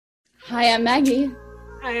Hi, I'm Maggie,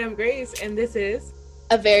 Hi, I'm Grace, and this is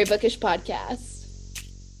a very bookish podcast.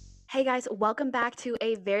 Hey guys, welcome back to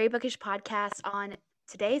a Very Bookish podcast. On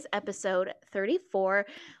today's episode 34,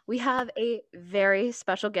 we have a very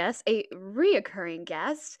special guest, a reoccurring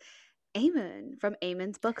guest, Eamon from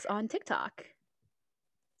Eamon's Books on TikTok.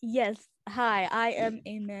 Yes. Hi, I am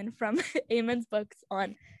Eamon from Eamon's Books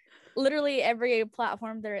on literally every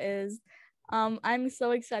platform there is. I'm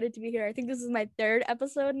so excited to be here. I think this is my third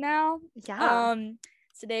episode now. Yeah.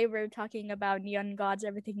 Today we're talking about Neon Gods,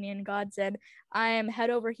 everything Neon Gods, and I am head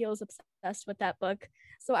over heels obsessed with that book.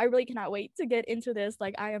 So I really cannot wait to get into this.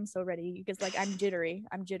 Like, I am so ready because I'm jittery.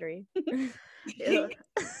 Yeah.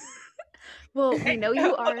 Well, we know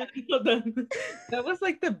you are. Hold on. That was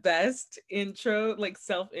like the best intro, like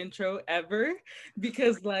self-intro ever,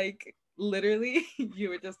 because literally you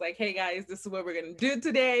were just like, hey guys, this is what we're gonna do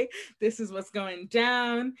today. This is what's going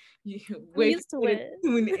down. You wait to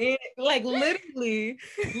tune in. Like literally,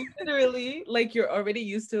 like you're already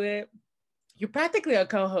used to it. You're practically a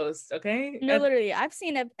co-host, okay? No, literally, I've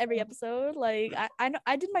seen every episode. Like,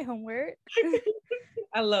 I did my homework.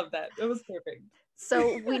 I love that. That was perfect.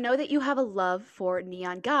 So we know that you have a love for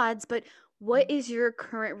Neon Gods, but what is your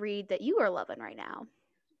current read that you are loving right now?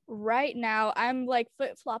 Right now, I'm like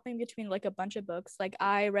flip-flopping between like a bunch of books. Like,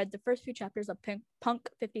 I read the first few chapters of Punk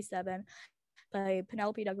 57 by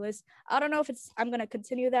Penelope Douglas. I don't know if I'm gonna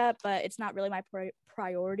continue that, but it's not really my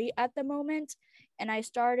priority at the moment. And I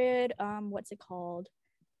started what's it called?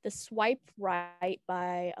 The Swipe Right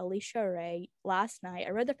by Alicia Ray last night.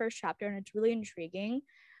 I read the first chapter and it's really intriguing.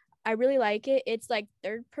 I really like it. It's like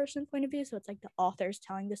third person point of view, so it's like the author's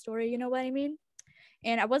telling the story, you know what I mean?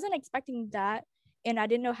 And I wasn't expecting that, and I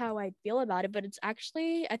didn't know how I'd feel about it, but it's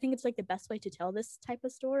actually, I think it's like the best way to tell this type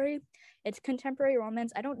of story. It's contemporary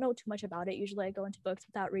romance. I don't know too much about it. Usually I go into books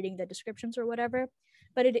without reading the descriptions or whatever,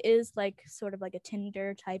 but it is like sort of like a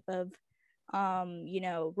Tinder type of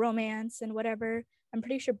romance and whatever. I'm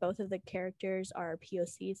pretty sure both of the characters are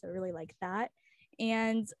POC, so I really like that.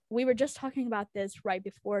 And we were just talking about this right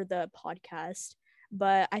before the podcast,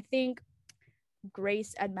 but I think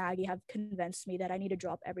Grace and Maggie have convinced me that I need to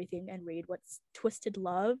drop everything and read what's Twisted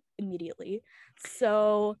Love immediately.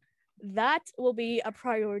 So that will be a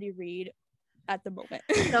priority read at the moment.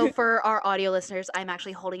 So for our audio listeners, I'm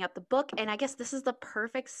actually holding up the book, and I guess this is the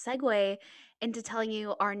perfect segue into telling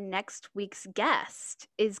you our next week's guest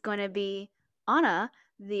is going to be Anna,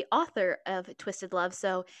 the author of Twisted Love.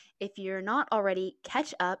 So if you're not already,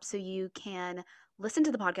 catch up so you can listen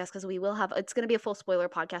to the podcast, because we will have, it's going to be a full spoiler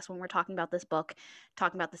podcast when we're talking about this book,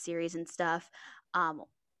 talking about the series and stuff.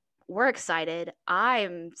 We're excited.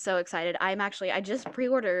 I'm so excited. I just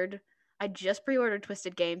pre-ordered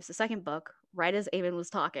Twisted Games, the second book, right as Eamon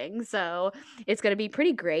was talking. So it's going to be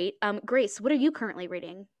pretty great. Grace, what are you currently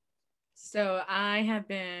reading? So I have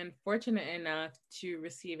been fortunate enough to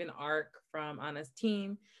receive an arc from Anna's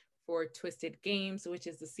team for Twisted Games, which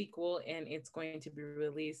is the sequel, and it's going to be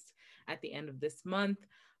released at the end of this month.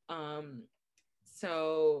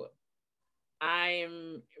 So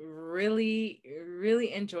I'm really,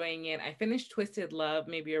 really enjoying it. I finished Twisted Love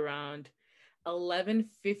maybe around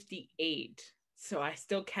 11:58. So I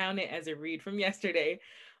still count it as a read from yesterday.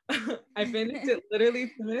 I finished it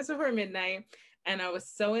literally 2 minutes before midnight, and I was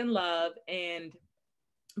so in love. And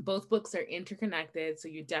both books are interconnected, so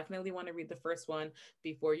you definitely want to read the first one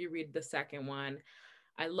before you read the second one.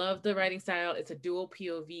 I love the writing style. It's a dual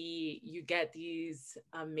POV. You get these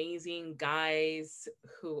amazing guys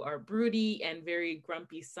who are broody and very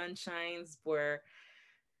grumpy sunshines, where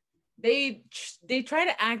they try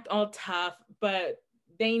to act all tough, but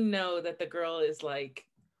they know that the girl is like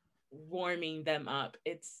warming them up.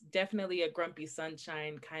 It's definitely a grumpy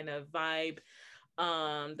sunshine kind of vibe.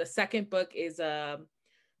 The second book is a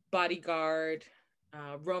bodyguard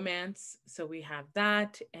romance, so we have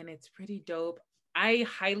that, and it's pretty dope. I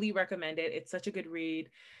highly recommend it. It's such a good read.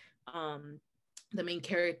 The main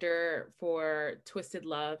character for Twisted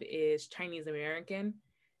Love is Chinese American,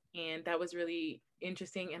 and that was really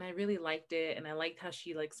interesting, and I really liked it, and I liked how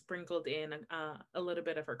she like sprinkled in a little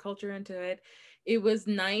bit of her culture into it. It was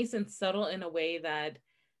nice and subtle in a way that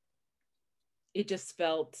it just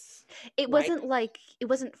felt it wasn't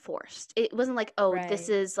forced. It wasn't like, oh, Right. This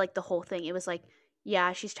is like the whole thing. It was like,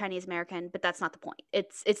 yeah, she's Chinese American, but that's not the point.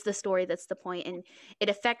 It's the story that's the point, and it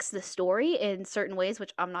affects the story in certain ways,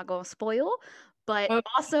 which I'm not going to spoil. But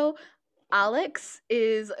also, Alex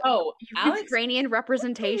is Alex? Ukrainian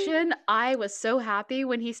representation. I was so happy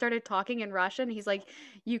when he started talking in Russian. He's like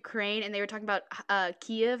Ukraine, and they were talking about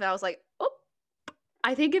Kiev, and I was like, oh.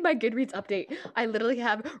 I think in my Goodreads update, I literally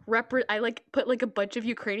have I like put like a bunch of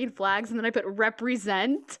Ukrainian flags, and then I put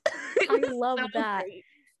represent. I love so that. great.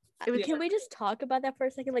 It was Can we just talk about that for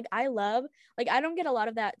a second? Like, I don't get a lot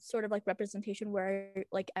of that sort of like representation where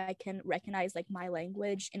like I can recognize like my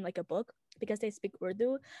language in like a book because they speak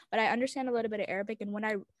Urdu, but I understand a little bit of Arabic, and when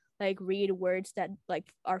I like read words that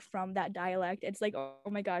like are from that dialect, it's like, oh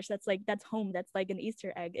my gosh, that's home. That's like an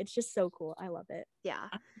Easter egg. It's just so cool. I love it. Yeah.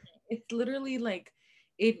 It's literally like,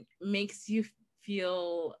 it makes you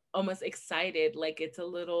feel almost excited, like it's a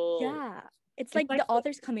little, Yeah. It's like the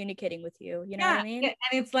author's communicating with you. You know what I mean? and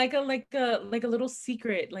it's like a little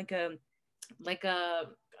secret, like a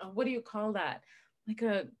what do you call that? Like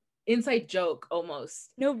a inside joke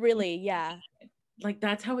almost. No, really, yeah. Like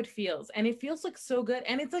that's how it feels, and it feels like so good,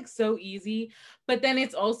 and it's like so easy, but then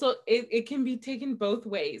it's also it can be taken both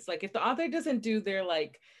ways. Like if the author doesn't do their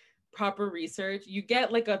like proper research, you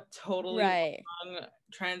get like a totally wrong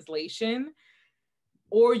translation,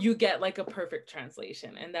 or you get like a perfect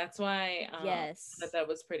translation. And that's why yes, that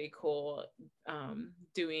was pretty cool.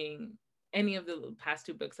 Doing any of the past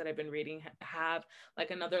 2 books that I've been reading have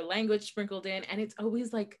like another language sprinkled in, and it's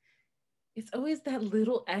always that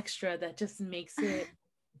little extra that just makes it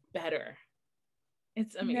better.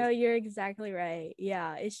 It's amazing. No, you're exactly right.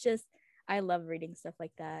 Yeah, it's just, I love reading stuff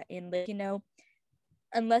like that. And like,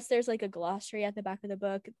 unless there's like a glossary at the back of the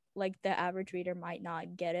book, like the average reader might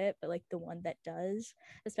not get it, but like the one that does,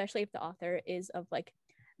 especially if the author is of like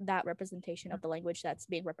that representation of the language that's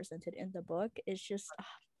being represented in the book, is just,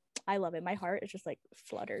 I love it. My heart is just like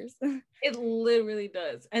flutters. It literally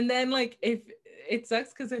does. And then like if it sucks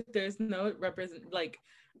because if there's no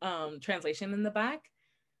translation in the back,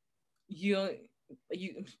 you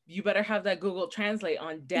better have that Google Translate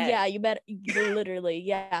on deck. Yeah, you better, literally,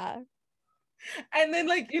 yeah. And then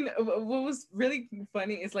like, what was really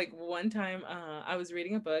funny is like one time I was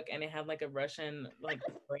reading a book and it had like a Russian like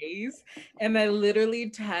phrase, and I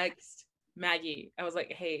literally text Maggie. I was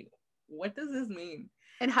like, hey, what does this mean?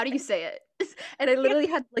 And how do you say it? And I literally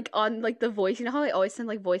had like on like the voice, you know how I always send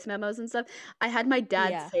like voice memos and stuff? I had my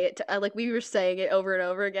dad say it to, like we were saying it over and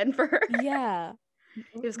over again for her. Yeah.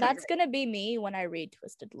 That's gonna be me when I read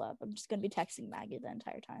Twisted Love. I'm just gonna be texting Maggie the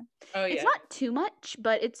entire time. Oh yeah. It's not too much,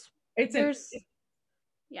 but it's a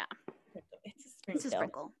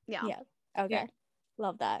sprinkle. Yeah. Yeah. Okay. Yeah.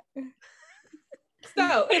 Love that.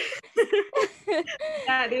 So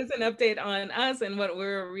that is an update on us and what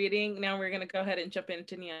we're reading. Now we're going to go ahead and jump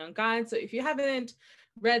into Neon God. So if you haven't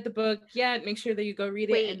read the book yet, make sure that you go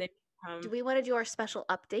read it. And then do we want to do our special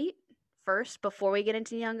update first before we get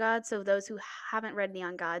into Neon Gods? So those who haven't read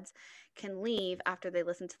Neon Gods can leave after they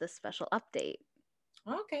listen to the special update.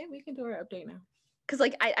 Okay, we can do our update now. Because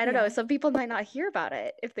like I don't know, some people might not hear about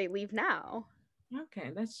it if they leave now.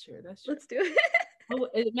 Okay, that's true. Let's do it. Oh,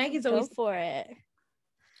 Maggie's always go for it.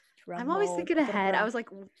 I'm always thinking ahead. I was like,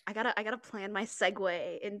 I gotta plan my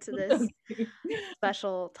segue into this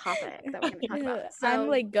special topic that we're gonna talk about. So I'm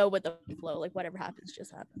like, go with the flow. Like whatever happens,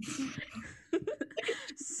 just happens.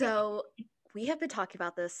 So we have been talking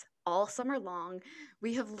about this all summer long.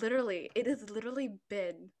 It has literally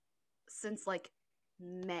been since like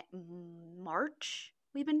March.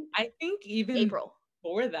 I think even April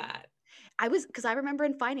before that. Because I remember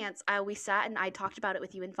in finance, we sat and I talked about it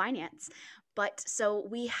with you in finance. But so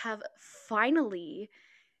we have finally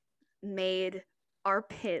made our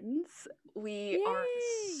pins. We are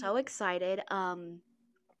so excited.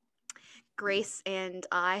 Grace and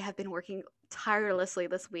I have been working tirelessly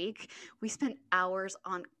this week. We spent hours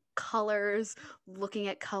on colors, looking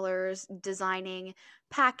at colors, designing,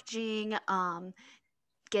 packaging,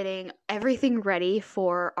 getting everything ready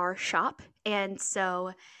for our shop. And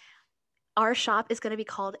so our shop is going to be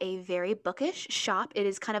called A Very Bookish Shop. It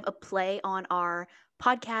is kind of a play on our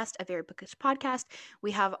podcast, A Very Bookish Podcast.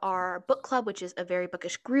 We have our book club, which is A Very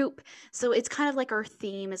Bookish Group. So it's kind of like our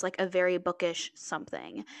theme is like a very bookish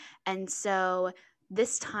something. And so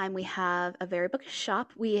this time we have A Very Bookish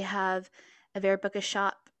Shop. We have A Very Bookish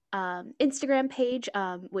Shop Instagram page,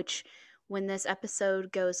 which when this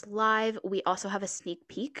episode goes live, we also have a sneak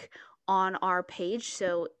peek on our page.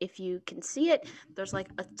 So if you can see it, there's like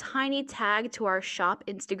a tiny tag to our shop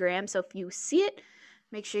Instagram. So if you see it,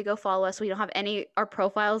 make sure you go follow us. We don't have our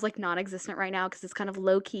profiles like non-existent right now because it's kind of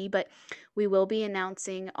low key, but we will be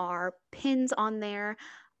announcing our pins on there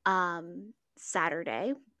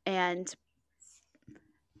Saturday, and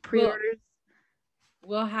pre-orders.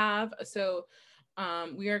 We'll have,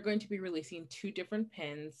 we are going to be releasing 2 different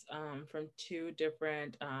pins from 2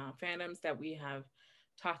 different fandoms that we have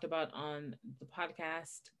talked about on the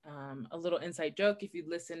podcast. A little inside joke, if you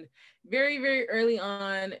listened very, very early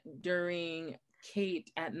on during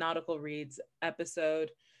Kate at Nautical Reads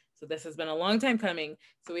episode, So this has been a long time coming.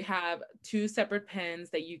 So we have 2 separate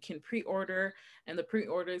pens that you can pre-order, and the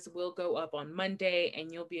pre-orders will go up on Monday,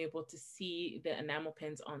 and you'll be able to see the enamel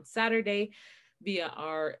pens on Saturday via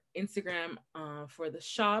our Instagram for the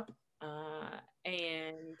shop.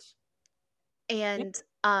 And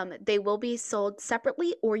they will be sold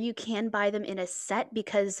separately, or you can buy them in a set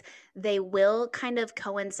because they will kind of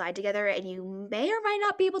coincide together, and you may or might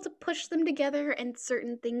not be able to push them together and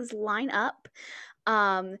certain things line up.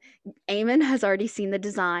 Eamon has already seen the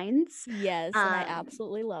designs. Yes, and I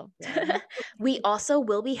absolutely love them. We also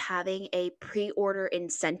will be having a pre-order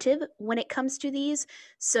incentive when it comes to these.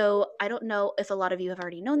 So I don't know if a lot of you have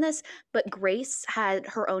already known this, but Grace had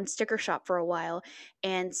her own sticker shop for a while.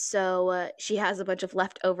 And so she has a bunch of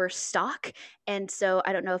leftover stock. And so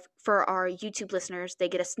I don't know if for our YouTube listeners, they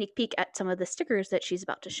get a sneak peek at some of the stickers that she's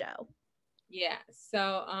about to show. Yeah,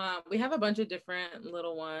 so we have a bunch of different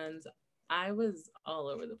little ones. I was all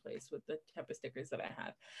over the place with the type of stickers that I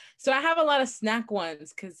have. So I have a lot of snack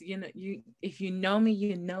ones because, you know, if you know me,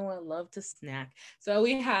 you know I love to snack. So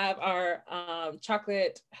we have our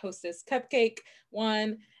chocolate Hostess cupcake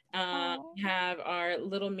one. We have our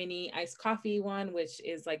little mini iced coffee one, which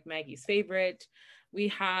is like Maggie's favorite. We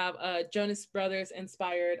have a Jonas Brothers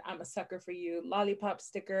inspired I'm a Sucker for You lollipop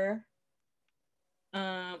sticker.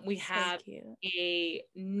 We have a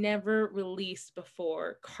never released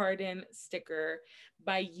before carton sticker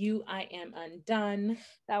by You I Am Undone.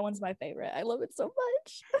 That one's my favorite. I love it so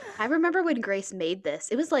much. I remember when Grace made this.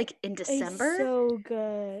 It was like in December. It's so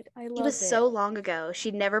good. I love it. It was so long ago. She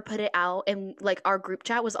never put it out, and like our group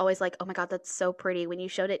chat was always like, "Oh my god, that's so pretty" when you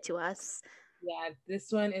showed it to us. Yeah, this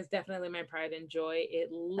one is definitely my pride and joy.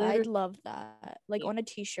 I'd love that. Like on a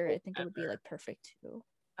t-shirt, I think it would be like perfect too.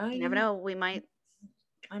 You never know.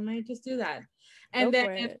 I might just do that. And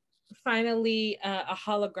then finally, a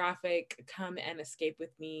holographic Come and Escape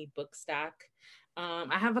with Me book stack.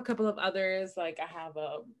 I have a couple of others, like I have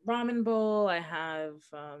a ramen bowl, I have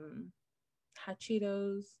hot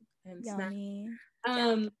Cheetos and Yummy.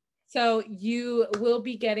 snacks. So you will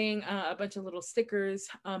be getting a bunch of little stickers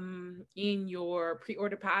in your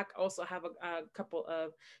pre-order pack. Also have a couple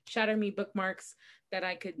of Shatter Me bookmarks that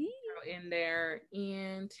I could throw in there,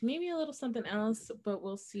 and maybe a little something else, but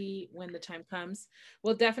we'll see when the time comes.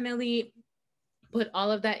 We'll definitely put all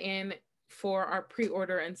of that in for our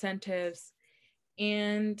pre-order incentives.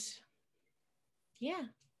 And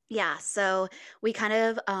yeah, so we kind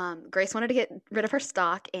of Grace wanted to get rid of her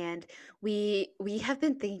stock, and we have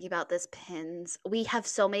been thinking about this pins. We have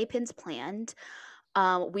so many pins planned.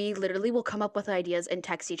 We literally will come up with ideas and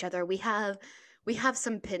text each other. We have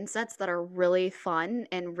some pin sets that are really fun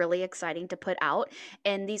and really exciting to put out.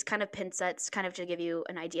 And these kind of pin sets, kind of to give you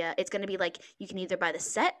an idea, it's going to be like you can either buy the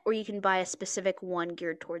set or you can buy a specific one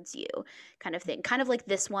geared towards you kind of thing. Kind of like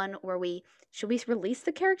this one where should we release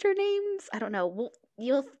the character names? I don't know.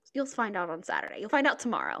 You'll find out on Saturday. You'll find out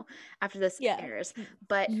tomorrow after this airs.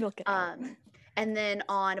 But and then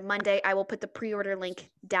on Monday, I will put the pre-order link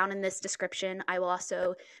down in this description. I will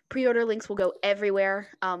also, pre-order links will go everywhere.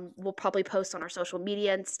 We'll probably post on our social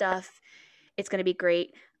media and stuff. It's going to be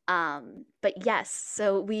great. But yes,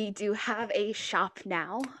 so we do have a shop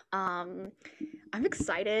now. I'm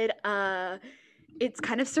excited. It's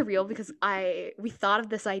kind of surreal because we thought of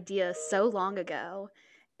this idea so long ago,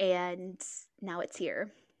 and now it's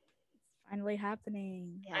here. It's finally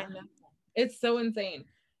happening. Yeah. I know. It's so insane.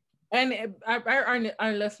 And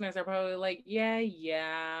our listeners are probably like,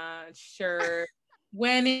 yeah, sure.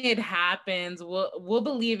 When it happens, we'll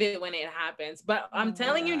believe it when it happens. But I'm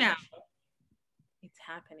telling you now, it's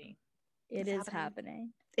happening. It is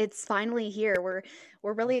happening. It's finally here. We're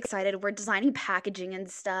really excited. We're designing packaging and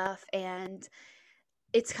stuff, and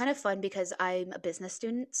it's kind of fun because I'm a business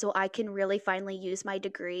student, so I can really finally use my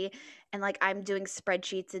degree, and like I'm doing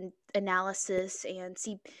spreadsheets and analysis and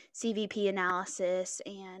CVP analysis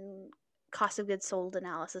and cost of goods sold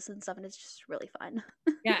analysis and stuff, and it's just really fun.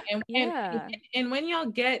 Yeah, and when y'all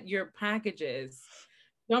get your packages,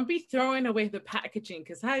 don't be throwing away the packaging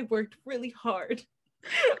because I worked really hard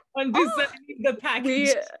on designing the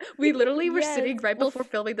package. We literally were sitting right before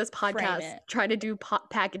filming this podcast trying to do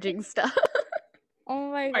packaging stuff. Oh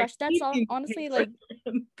my gosh, that's honestly like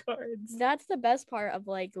cards. That's the best part of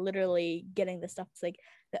like literally getting the stuff. It's like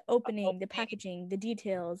the opening, the packaging, the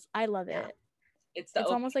details. I love it. It's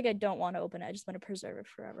almost like I don't want to open it. I just want to preserve it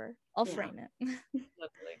forever. I'll frame it.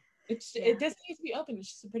 Lovely. It doesn't need to be open. It's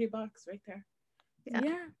just a pretty box right there.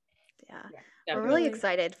 Yeah. Yeah. Yeah, We're really Definitely.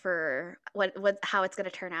 excited for what how it's going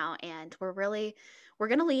to turn out, and we're going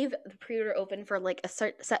to leave the pre-order open for like a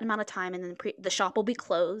set amount of time, and then the shop will be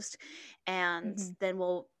closed, and Mhm. then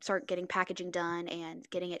we'll start getting packaging done and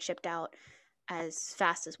getting it shipped out as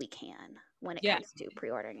fast as we can when it Yeah. comes to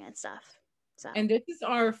pre-ordering and stuff. So And this is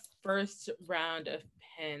our first round of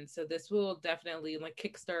pins, so this will definitely like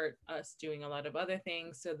kickstart us doing a lot of other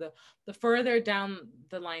things. So the further down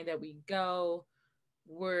the line that we go,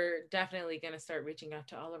 we're definitely going to start reaching out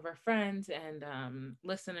to all of our friends and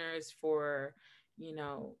listeners for, you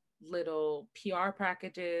know, little PR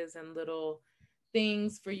packages and little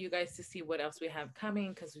things for you guys to see what else we have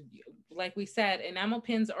coming. Because, like we said, enamel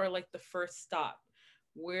pins are like the first stop.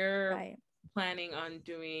 We're Right. planning on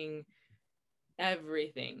doing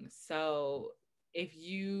everything. So if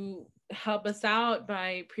you help us out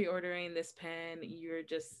by pre-ordering this pen, you're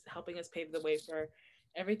just helping us pave the way for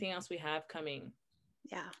everything else we have coming.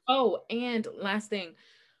 yeah. Oh, and last thing,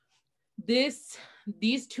 these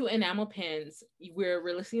two enamel pins, we're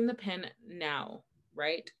releasing the pen now,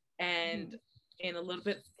 right? And in a little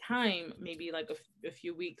bit of time, maybe like a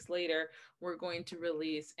few weeks later, we're going to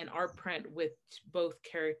release an art print with both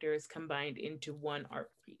characters combined into one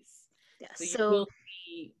art piece. Yeah. So you So will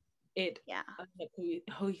see it yeah.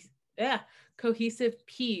 cohesive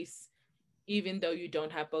piece, even though you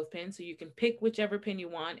don't have both pins. So you can pick whichever pin you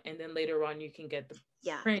want, and then later on you can get the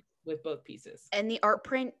Yeah. print with both pieces. And the art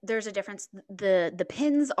print, there's a difference. The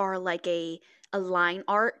pins are like a line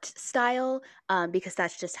art style, because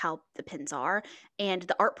that's just how the pins are. And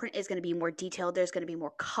the art print is going to be more detailed. There's going to be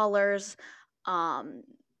more colors, and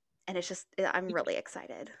it's just I'm really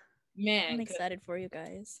excited. Man, I'm 'cause excited for you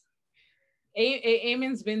guys.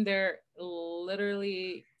 Eamon's been there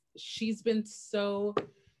literally. She's been so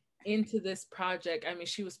into this project. I mean,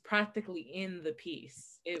 she was practically in the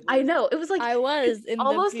piece. It I was know, it was like I was in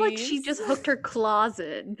almost the like she just piece. hooked her claws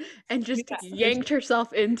in and just Yeah. yanked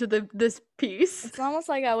herself into this piece. It's almost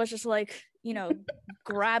like I was just like,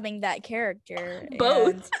 grabbing that character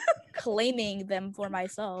Both. and claiming them for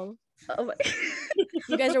myself. Oh my.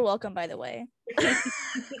 You guys are welcome, by the way.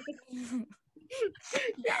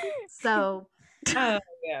 So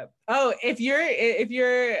yeah. Oh, if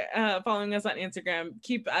you're following us on Instagram,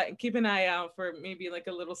 keep an eye out for maybe like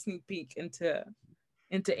a little sneak peek into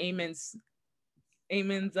Eamon's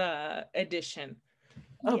edition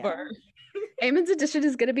of Yeah. our. Eamon's edition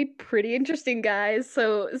is gonna be pretty interesting, guys.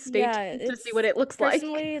 So stay tuned to see what it looks like.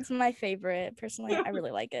 Personally, it's my favorite. Personally, I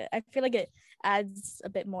really like it. I feel like it adds a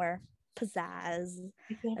bit more pizzazz,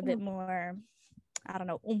 a bit more, I don't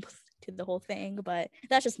know, oomph to the whole thing. But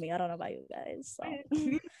that's just me. I don't know about you guys.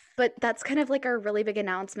 So. But that's kind of like our really big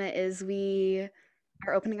announcement is we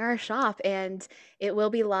are opening our shop, and it will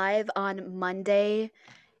be live on Monday,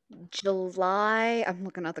 July. I'm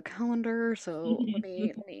looking at the calendar, so let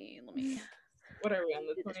me. What are we on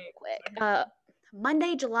the do this 20? real quick.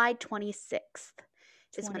 Monday, July 26th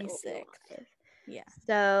is when it will be 26th. live. Yeah.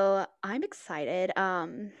 So I'm excited.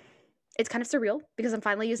 It's kind of surreal because I'm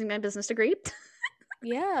finally using my business degree.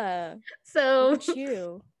 Yeah. So Look at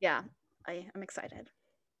you. yeah, I'm excited.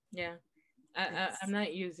 Yeah. I'm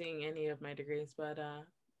not using any of my degrees, but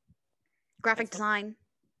Graphic design.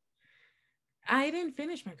 I didn't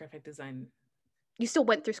finish my graphic design. You still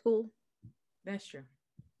went through school. That's true.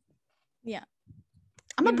 Yeah.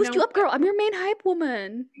 I'm gonna boost you up, girl. I'm your main hype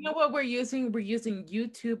woman. You know what we're using? We're using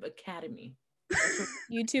YouTube Academy.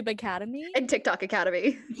 YouTube Academy? And TikTok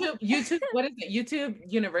Academy. YouTube, what is it? YouTube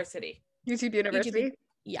University. YouTube University.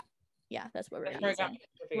 Yeah, that's what we're That's where I got using. my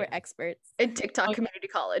We're certificate. experts. And TikTok Okay. Community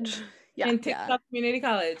College. Yeah. And TikTok Community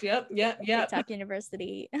College. Yep. TikTok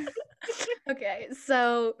University. Okay,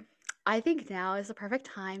 so I think now is the perfect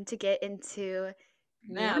time to get into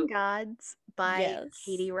Neon Gods by Yes.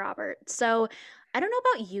 Katie Roberts. So I don't know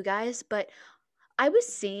about you guys, but I was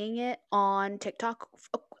seeing it on TikTok.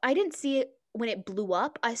 I didn't see it when it blew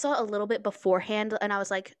up. I saw it a little bit beforehand, and I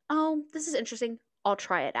was like, oh, this is interesting. I'll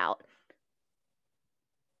try it out.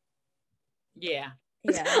 Yeah.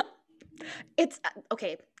 Yeah. It's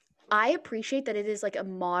okay. I appreciate that it is like a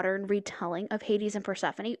modern retelling of Hades and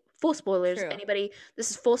Persephone. Full spoilers. True. Anybody,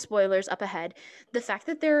 this is full spoilers up ahead. The fact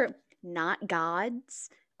that they're not gods,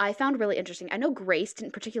 I found really interesting. I know Grace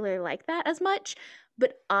didn't particularly like that as much,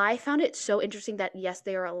 but I found it so interesting that yes,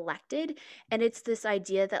 they are elected, and it's this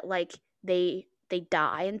idea that like they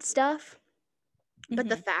die and stuff. But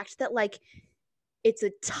the fact that like it's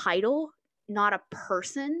a title, not a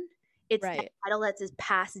person. It's a title that's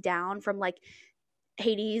passed down from like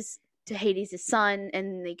Hades to Hades' son,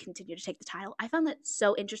 and they continue to take the title. I found that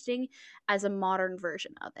so interesting as a modern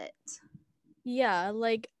version of it. Yeah,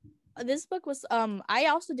 like this book was I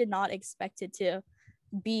also did not expect it to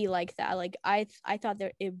be like that. Like I thought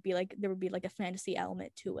there would be like a fantasy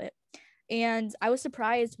element to it, and I was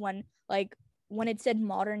surprised when it said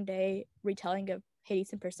modern day retelling of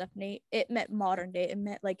Hades and Persephone. It meant modern day. It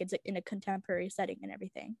meant like it's in a contemporary setting and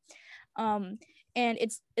everything. And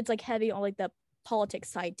it's like heavy on like the politics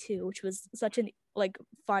side too, which was such an like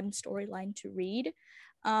fun storyline to read.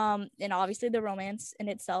 And obviously the romance in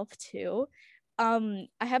itself too. I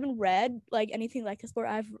haven't read like anything like this before.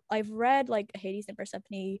 I've read like Hades and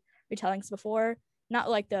Persephone retellings before, not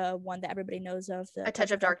like the one that everybody knows of, the A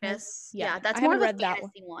Touch of Darkness. Yeah, that's I more of haven't a read that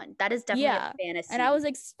fantasy one. That is definitely a fantasy. and I was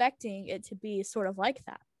expecting it to be sort of like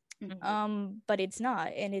that. Mhm. But it's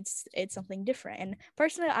not, and it's something different. And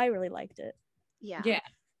personally, I really liked it. Yeah.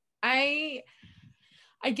 I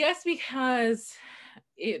guess because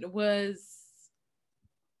it was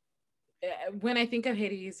when I think of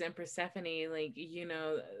Hades and Persephone, like, you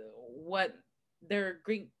know, what they're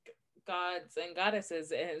Greek gods and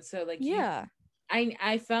goddesses, and so like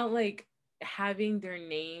I felt like having their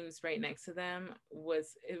names right next to them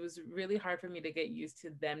was really hard for me to get used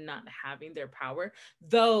to them not having their power,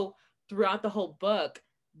 though throughout the whole book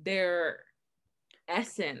their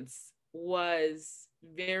essence was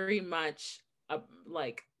very much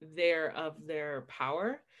like of their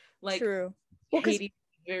power. Like, true. Hades is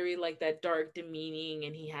very like that dark demeaning,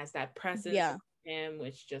 and he has that presence of him,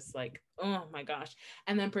 which just like, oh my gosh.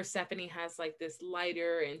 And then Persephone has like this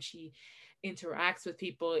lighter, and she interacts with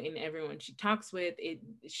people, and everyone she talks with,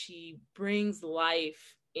 she brings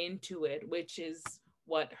life into it, which is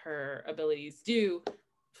what her abilities do,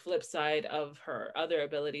 flip side of her other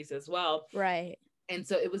abilities as well. Right. And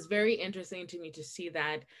so it was very interesting to me to see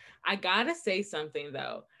that. I gotta say something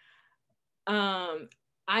though.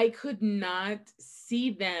 I could not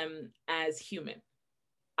see them as human.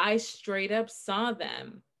 I straight up saw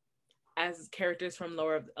them as characters from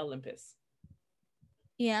Lore of Olympus.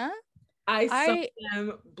 Yeah. I saw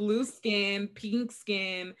them blue skin, pink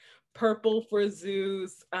skin, purple for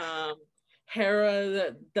Zeus,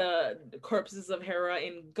 Hera, the corpses of Hera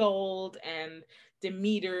in gold, and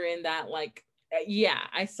Demeter in that like, yeah,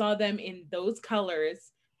 I saw them in those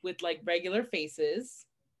colors with like regular faces,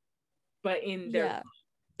 but in their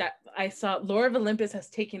that I saw Lore of Olympus has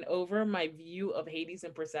taken over my view of Hades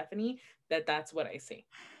and Persephone. That's what I see.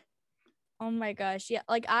 Oh my gosh, yeah.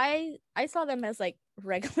 Like I saw them as like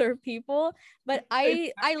regular people, but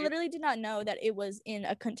I literally did not know that it was in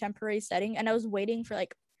a contemporary setting, and I was waiting for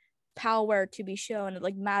like power to be shown,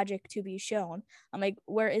 like magic to be shown. I'm like,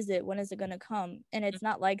 where is it? When is it gonna come? And it's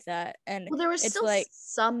not like that. And well, there was it's still like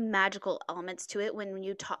some magical elements to it when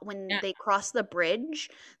they cross the bridge.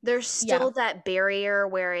 There's still that barrier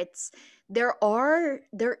where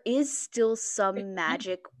there is still some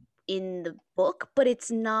magic in the book, but it's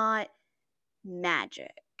not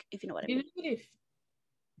magic, if you know what I mean.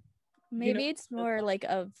 Maybe it's more like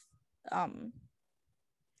of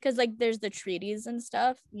because like there's the treaties and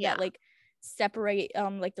stuff that like separate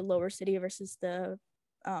like the lower city versus the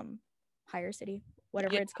higher city,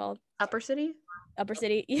 whatever it's called. Upper city.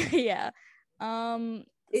 Yeah.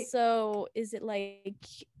 So is it like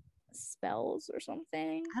spells or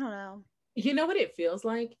something? I don't know. You know what it feels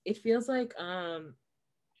like? It feels like kind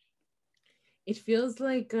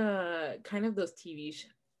of those TV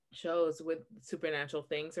shows with supernatural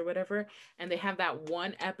things or whatever, and they have that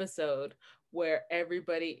one episode where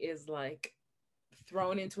everybody is like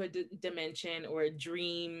thrown into a dimension or a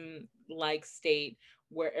dream like state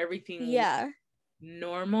where everything is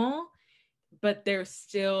normal, but there's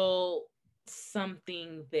still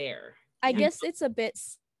something there. I guess it's a bit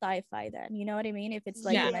sci-fi then, you know what I mean? If it's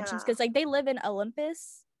like dimensions, because like they live in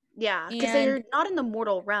Olympus. Yeah, because they're not in the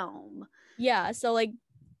mortal realm. Yeah, so like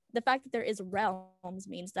the fact that there is realms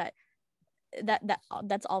means that's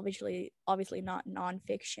obviously not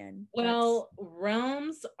nonfiction. Well,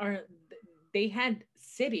 realms they had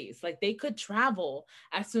cities, like they could travel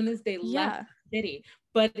as soon as they left the city,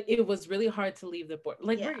 but it was really hard to leave the board.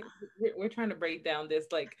 Like we're trying to break down this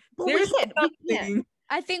like there's something.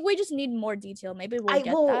 I think we just need more detail. Maybe we'll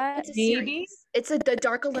get that. It's a series. It's the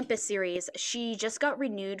Dark Olympus series. She just got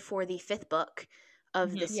renewed for the 5th book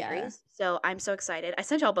of the series. So I'm so excited. I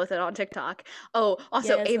sent y'all both it on TikTok. Oh,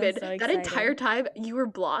 also, Avid, that entire time you were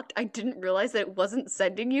blocked. I didn't realize that it wasn't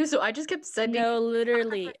sending you, so I just kept sending. No,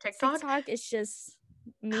 literally. TikTok is just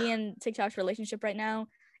me and TikTok's relationship right now.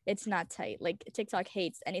 It's not tight. Like TikTok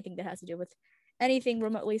hates anything that has to do with anything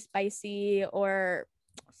remotely spicy or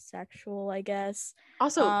sexual, I guess.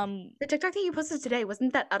 Also, the TikTok that you posted today,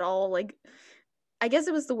 wasn't that at all like, I guess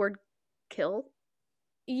it was the word kill.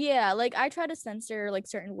 Yeah, like I try to censor like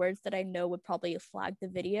certain words that I know would probably flag the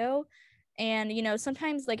video. And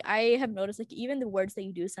sometimes like I have noticed like even the words that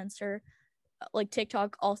you do censor, like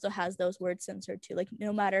TikTok also has those words censored too. Like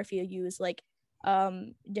no matter if you use like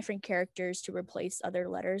different characters to replace other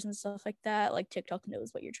letters and stuff like that, like TikTok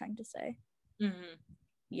knows what you're trying to say. Mm-hmm.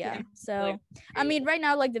 Yeah. So like, I mean right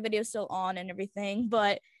now like the video's still on and everything,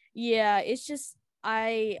 but yeah, it's just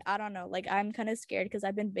I don't know, like I'm kind of scared because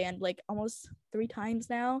I've been banned like almost 3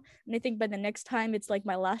 times now, and I think by the next time it's like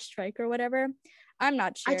my last strike or whatever. I'm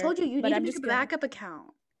not sure. I told you but need to I'm make a just gonna- backup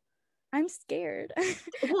account. I'm scared. I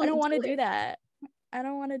Well, don't want to do do it. that. I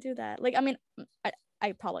don't want to do that. Like I mean,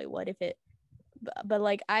 I probably would if it, but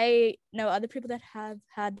like I know other people that have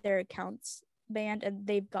had their accounts banned and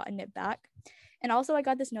they've gotten it back. And also I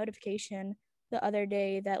got this notification the other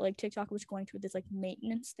day that like TikTok was going through this like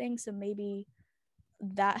maintenance thing, so maybe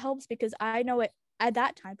that helps, because I know it at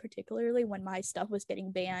that time, particularly when my stuff was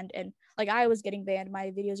getting banned and like I was getting banned, my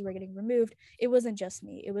videos were getting removed. It wasn't just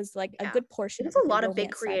me. It was like a Yeah. good It portion was of a the lot of big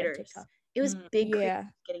romance side of creators. TikTok. It was big Yeah. creators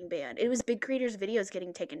getting banned. It was big creators' videos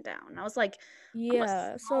getting taken down. And I was like,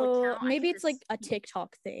 Yeah. small So account. I maybe need it's to like a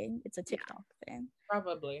TikTok thing. It's a TikTok thing.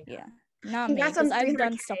 Probably. Yeah. Not me, Congrats because on I've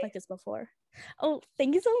done 300K. stuff like this before. Oh,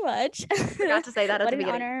 thank you so much. Forgot to say that at What the an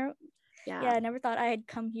beginning. honor. Yeah. Yeah, I never thought I'd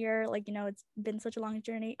come here. Like, it's been such a long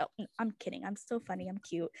journey. Oh, I'm kidding. I'm so funny. I'm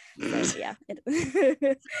cute. So, yeah.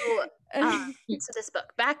 So, so this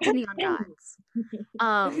book, back to Neon Gods.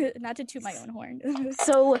 Not to toot my own horn.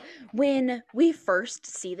 So when we first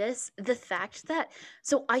see this, the fact that,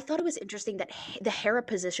 so I thought it was interesting that the Hera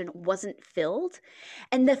position wasn't filled,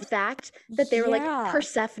 and the fact that they were like, Yeah.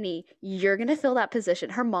 Persephone, you're gonna fill that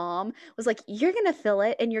position. Her mom was like, you're gonna fill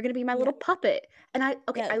it, and you're gonna be my little puppet. And I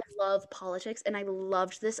Yeah. love politics, and I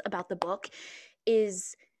loved this about the book,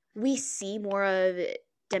 is we see more of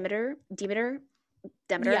Demeter. Demeter.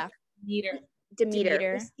 We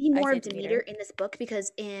see more I of say Demeter in this book,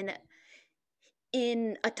 because in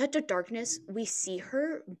A Touch of Darkness we see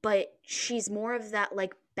her, but she's more of that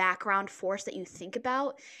like background force that you think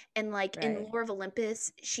about, and like in Right. Lore of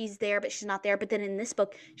Olympus she's there but she's not there, but then in this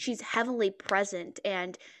book she's heavily present,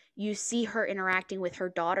 and you see her interacting with her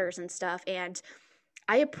daughters and stuff, and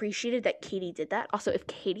I appreciated that Katie did that. Also, if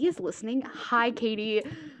Katie is listening, hi Katie.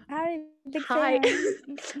 Hi, big Hi.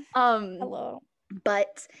 fan. Hello.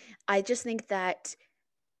 But I just think that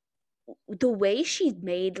the way she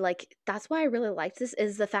made, like, that's why I really liked this,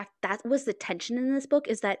 is the fact that was the tension in this book,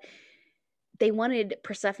 is that they wanted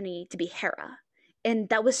Persephone to be Hera. And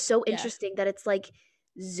that was so Yeah. interesting that it's like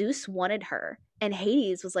Zeus wanted her and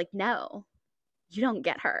Hades was like, no, you don't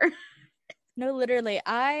get her. No, literally,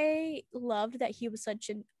 I loved that he was such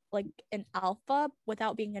an alpha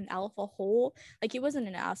without being an alpha hole. Like he wasn't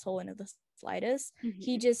an asshole in the slightest.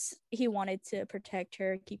 He wanted to protect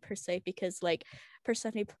her, keep her safe, because like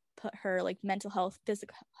Persephone put her like mental health,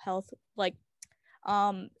 physical health, like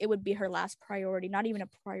it would be her last priority, not even a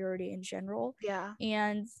priority in general. Yeah.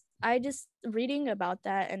 And I just reading about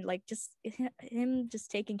that, and like just him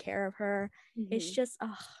just taking care of her, it's just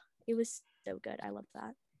it was so good. I loved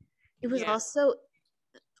that. It was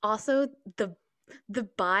also the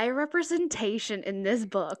bi representation in this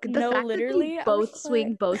book. The fact literally, that they both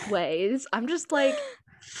swing both ways. I'm just like,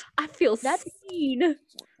 I feel seen.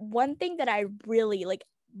 One thing that I really like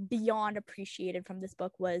beyond appreciated from this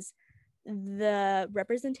book was the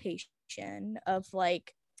representation of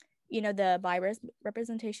like the bi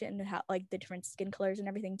representation and how like the different skin colors and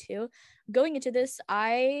everything too. Going into this,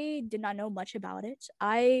 I did not know much about it.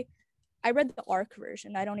 I read the ARC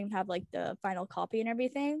version. I don't even have like the final copy and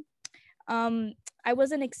everything. I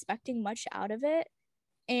wasn't expecting much out of it,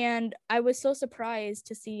 and I was so surprised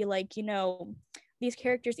to see like these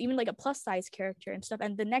characters, even like a plus size character and stuff.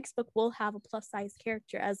 And the next book will have a plus size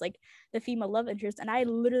character as like the female love interest, and I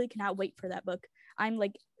literally cannot wait for that book. I'm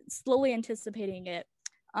like slowly anticipating it.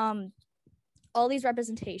 All these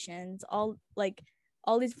representations, all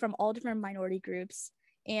these from all different minority groups,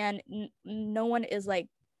 and no one is like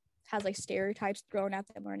has like stereotypes thrown at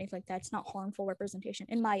them or anything like that. It's not harmful representation,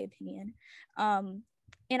 in my opinion.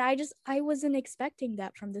 And I wasn't expecting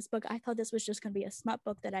that from this book. I thought this was just gonna be a smut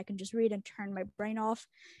book that I can just read and turn my brain off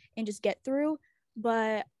and just get through.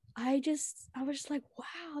 But I was just like,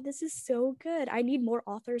 wow, this is so good. I need more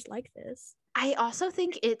authors like this. I also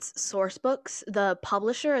think it's Sourcebooks, the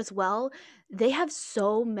publisher as well. They have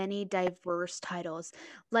so many diverse titles.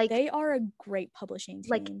 Like they are a great publishing team.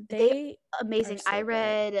 Like they amazing. So I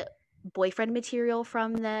read good. Boyfriend Material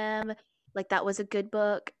from them. Like that was a good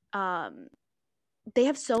book. They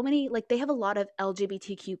have so many, like they have a lot of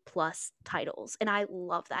LGBTQ plus titles, and I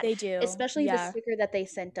love that. They do, especially the sticker that they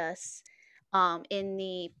sent us. in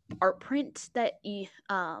the art print that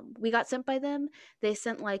we got sent by them, they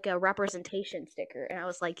sent like a representation sticker, and I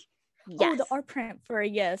was like, yes. Oh, the art print for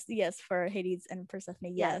yes, for Hades and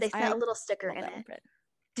Persephone. Yeah, Yes, they sent a little sticker love in that it. print.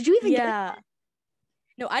 Did you even get Yeah.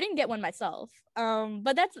 No, I didn't get one myself.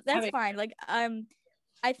 But that's mean- fine. Like,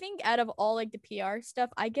 I think out of all like the PR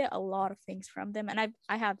stuff, I get a lot of things from them, and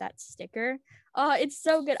I have that sticker. It's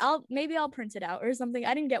so good. I'll print it out or something.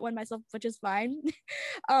 I didn't get one myself, which is fine.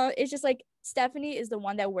 It's just like Stephanie is the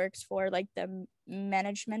one that works for like the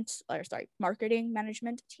marketing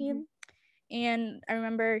management team. And I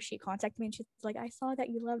remember she contacted me and she's like, I saw that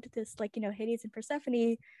you loved this, like, you know, Hades and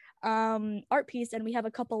Persephone art piece, and we have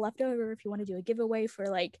a couple left over if you want to do a giveaway for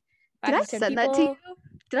like 5 Did I to 10 send that to you? people.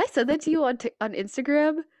 Did I send that to you on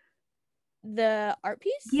Instagram? The art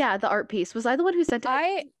piece? Yeah, the art piece. Was I the one who sent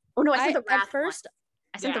it? Oh no, I sent the Wrath at first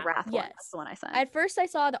one. I sent the Yeah. Wrath one. Yes. That's the one I sent. At first I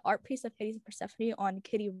saw the art piece of Hades and Persephone on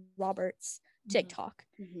Kitty Roberts' TikTok.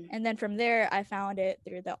 Mhm. And then from there I found it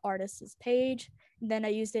through the artist's page. And then I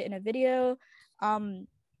used it in a video. And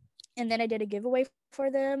then I did a giveaway for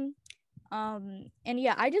them. And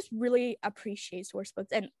yeah, I just really appreciate Source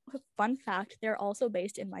Books. And fun fact, they're also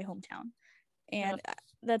based in my hometown. And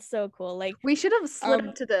that's so cool. Like, We should have slid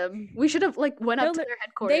up to them. We should have like went up to their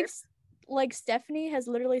headquarters. like Stephanie has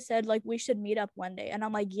literally said like we should meet up one day, and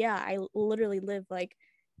I'm like, yeah, I literally live like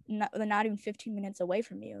not even 15 minutes away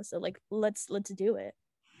from you, so like let's do it.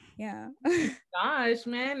 Yeah. Gosh,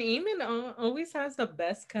 man, Eamon always has the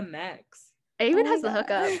best connects. Eamon Oh has my the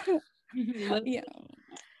hookup. Look- Yeah.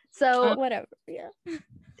 So Whatever. Yeah.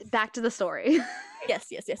 back to the story.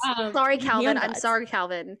 Yes. Sorry, Calvin. I'm gods. sorry,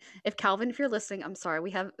 Calvin. If you're listening, I'm sorry.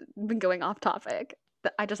 We have been going off topic.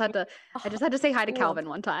 But I just had to say hi to Love- Calvin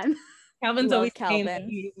one time. Calvin's Love always saying that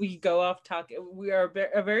Calvin. we go off talk. We are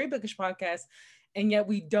a very bookish podcast, and yet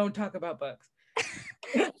we don't talk about books.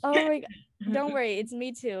 Oh my god. Don't worry, it's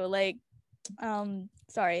me too. Like,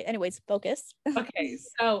 sorry. Anyways, focus. Okay,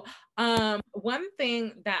 so one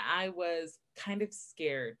thing that I was kind of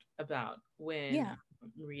scared about when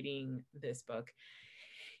reading this book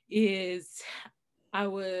is I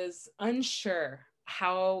was unsure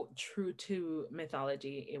how true to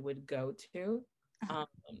mythology it would go to,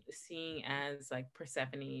 seeing as like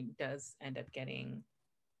Persephone does end up getting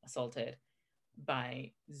assaulted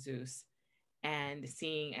by Zeus, and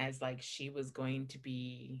seeing as like she was going to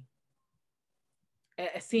be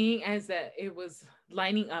seeing as that it was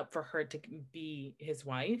lining up for her to be his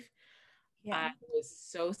wife. I was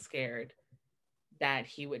so scared that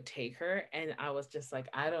he would take her, and I was just like,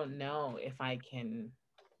 I don't know if I can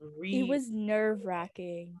read. It was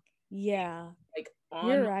nerve-wracking. Yeah. Like on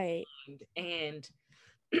You're right. and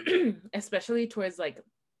especially towards like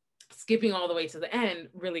skipping all the way to the end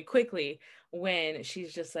really quickly when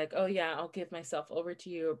she's just like, oh yeah, I'll give myself over to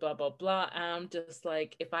you, blah blah blah. I'm just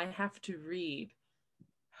like, if I have to read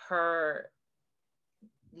her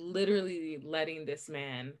literally letting this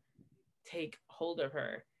man take hold of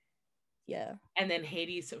her, and then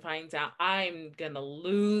Hades finds out, I'm gonna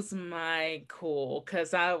lose my cool,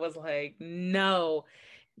 because I was like, no,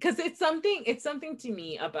 because it's something to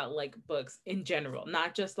me about like books in general,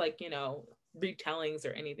 not just like, you know, retellings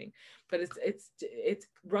or anything, but it's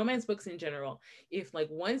romance books in general. If like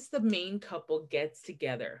once the main couple gets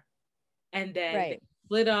together and then they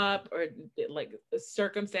split up, or like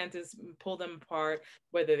circumstances pull them apart,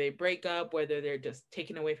 whether they break up, whether they're just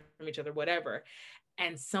taken away from each other, whatever,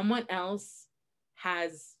 and someone else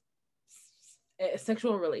has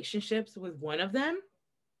sexual relationships with one of them,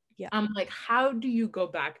 I'm like, how do you go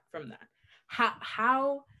back from that?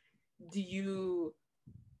 How do you?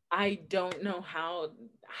 I don't know how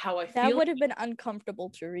I feel. That would have been uncomfortable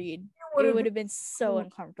to read. It would have been so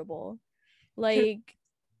uncomfortable. Like,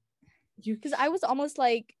 because I was almost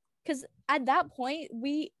like, because at that point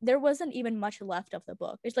there wasn't even much left of the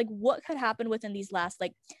book. It's like, what could happen within these last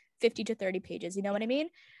like 50 to 30 pages, you know what I mean?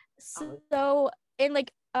 So, and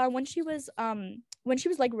like when she was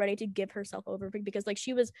like ready to give herself over, because like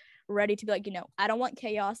she was ready to be like, you know, I don't want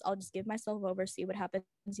chaos, I'll just give myself over, see what happens,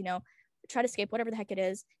 you know, try to escape whatever the heck it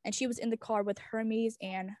is. And she was in the car with Hermes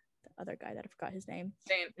and the other guy that I forgot his name.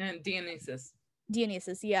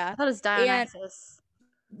 Dionysus, yeah. I thought it was Dionysus.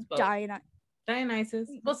 Dionysus.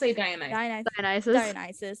 We'll say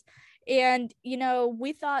Dionysus. And, you know,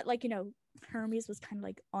 we thought like, you know, Hermes was kind of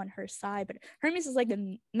like on her side, but Hermes is like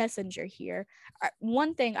the messenger here.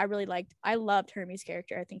 One thing I really liked, I loved Hermes'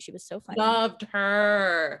 character. I think she was so funny. Loved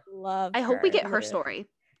her. I hope we get her story.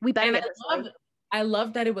 We better get her story. I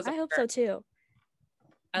love that it was. I hope so too.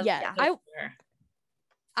 I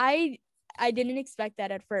didn't expect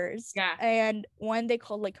that at first. Yeah. And when they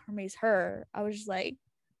called like Hermes her, I was just like,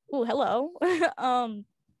 Oh, hello.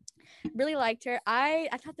 Really liked her. I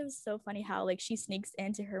thought that was so funny how like she sneaks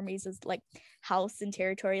into Hermes' like house and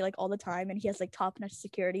territory like all the time, and he has like top-notch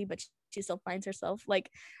security, but she still finds herself like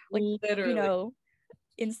Literally.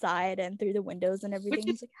 inside and through the windows and everything.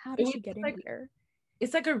 He's like, how does she get in here?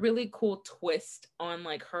 It's like a really cool twist on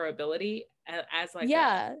like her ability as like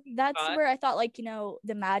that's where I thought like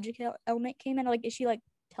the magic element came in. Like, is she like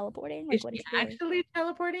teleporting? Like, is what she is she doing? actually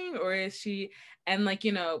teleporting, or is she? And like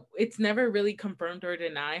it's never really confirmed or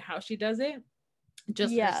denied how she does it.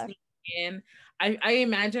 Just her sneaking in. I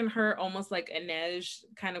imagine her almost like Inej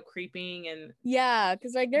kind of creeping and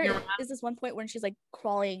because like there is this one point when she's like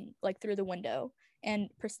crawling like through the window, and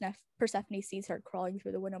Persephone sees her crawling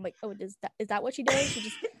through the window. I'm like, oh, is that what she does? She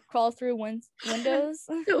just crawls through windows.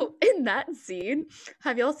 So in that scene,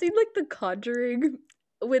 have y'all seen like The Conjuring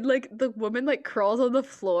when like the woman like crawls on the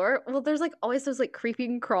floor? Well, there's like always those like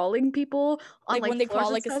creeping crawling people on like when they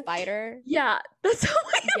crawl like a spider. Yeah, that's how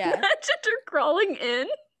I imagined her crawling in.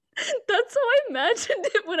 That's how I imagined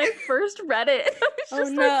it when I first read it. I was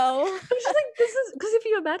just like, this is because if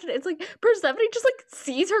you imagine it, it's like Persephone just like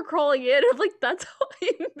sees her crawling in. I'm like, that's how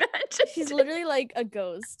I imagine. She's literally like a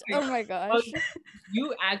ghost. Oh my gosh.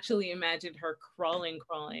 You actually imagined her crawling.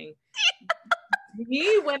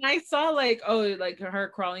 Me, when I saw like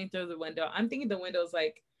her crawling through the window, I'm thinking the window's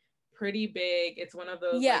like pretty big. It's one of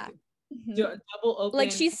those like double open.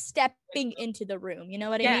 Like she's stepping into the room. You know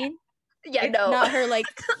what I mean? Yeah, it's not her like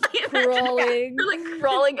crawling. Her, like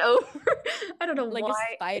crawling over. I don't know like why.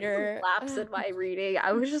 a spider. Lapse in my reading.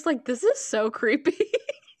 I was just like, this is so creepy.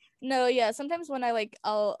 No, yeah. Sometimes when I like,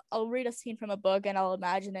 I'll read a scene from a book and I'll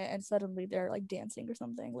imagine it, and suddenly they're like dancing or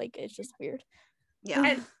something. Like it's just weird.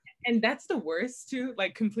 Yeah. And that's the worst too.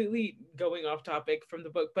 Like completely going off topic from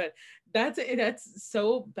the book, but that's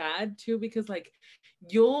so bad too, because like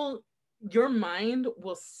your mind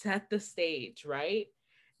will set the stage, right?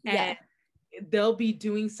 And they'll be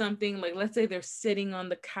doing something like, let's say they're sitting on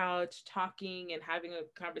the couch talking and having a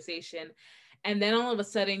conversation, and then all of a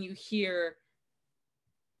sudden you hear,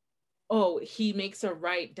 oh, he makes a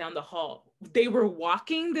right down the hall. They were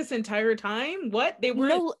walking this entire time? What? They were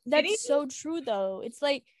No, that's so true though. It's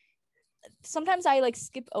like sometimes I like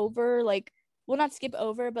skip over like, well, not skip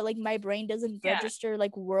over, but like my brain doesn't register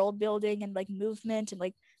like world building and like movement and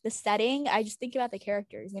like the setting. I just think about the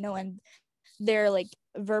characters, and their like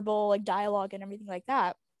verbal like dialogue and everything like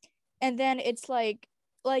that, and then it's like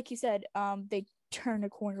you said, they turn a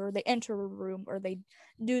corner or they enter a room or they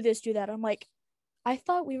do this, do that. I'm like, I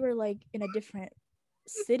thought we were like in a different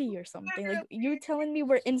city or something. Like, you telling me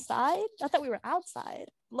we're inside? I thought we were outside.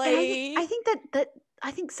 Like, I think that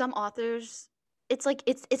I think some authors, it's like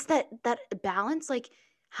it's that balance. Like,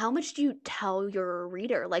 how much do you tell your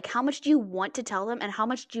reader? Like, how much do you want to tell them, and how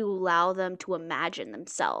much do you allow them to imagine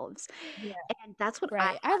themselves? Yeah. And that's what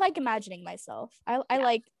I like imagining myself. I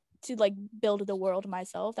like to like build the world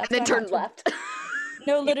myself. That's and then turn left.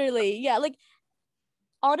 No, literally. Yeah, like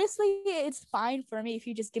honestly, it's fine for me if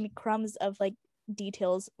you just give me crumbs of like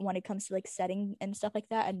details when it comes to like setting and stuff like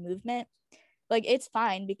that and movement. Like, it's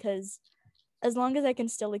fine, because as long as I can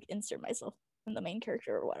still like insert myself in the main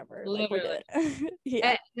character or whatever, like, we're good.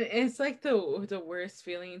 Yeah, and it's like the worst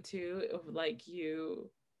feeling too of like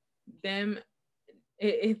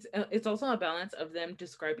it's also a balance of them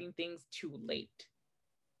describing things too late.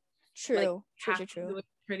 True.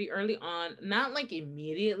 Pretty early on, not like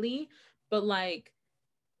immediately, but like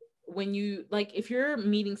when you like, if you're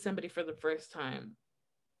meeting somebody for the first time,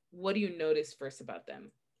 what do you notice first about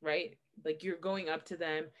them, right? Like, you're going up to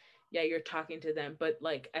them, you're talking to them, but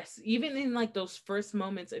like even in like those first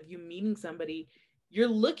moments of you meeting somebody, you're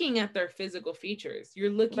looking at their physical features.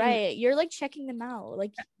 You're looking you're like checking them out,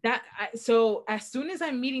 like that. So as soon as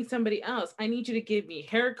I'm meeting somebody else, I need you to give me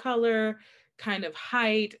hair color, kind of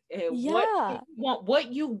height,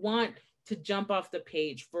 what you want to jump off the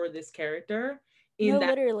page for this character in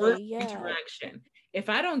that interaction. If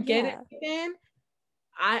I don't get it, then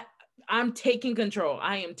I'm taking control.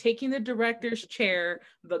 I am taking the director's chair,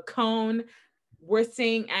 the cone. We're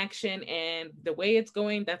seeing action, and the way it's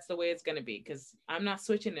going, that's the way it's going to be, because I'm not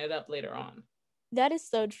switching it up later on. That is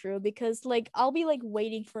so true, because like I'll be like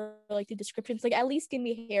waiting for like the descriptions, like at least give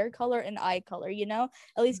me hair color and eye color, at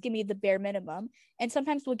least give me the bare minimum. And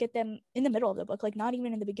sometimes we'll get them in the middle of the book, like not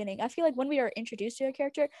even in the beginning. I feel like when we are introduced to a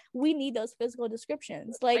character, we need those physical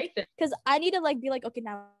descriptions, like, because I need to like be like, okay,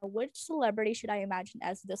 now which celebrity should I imagine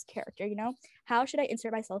as this character? How should I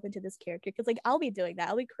insert myself into this character? Because like I'll be doing that.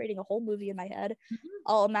 I'll be creating a whole movie in my head.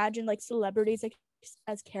 I'll imagine like celebrities like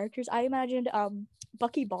as characters. I imagined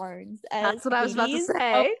Bucky Barnes as That's what I was about to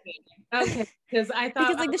say. Okay, because I thought,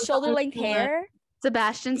 because like the shoulder length hair.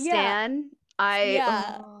 Sebastian Yeah. Stan. I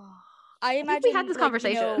imagine think we had this like,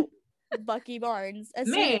 conversation. Bucky Barnes. As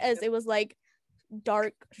soon Man. as it was like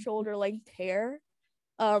dark shoulder length hair,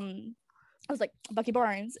 I was like Bucky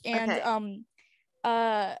Barnes. And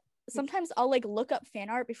Okay. sometimes I'll like look up fan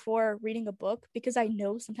art before reading a book because I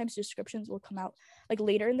know sometimes descriptions will come out like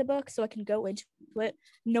later in the book, so I can go into it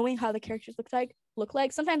knowing how the characters look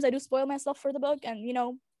like. Sometimes I do spoil myself for the book, and you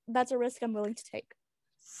know, that's a risk I'm willing to take.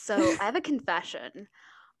 So I have a confession.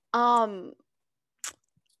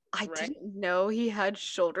 I didn't know he had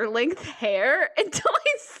shoulder length hair until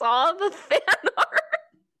I saw the fan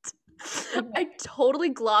art. I totally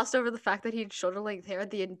glossed over the fact that he had shoulder length hair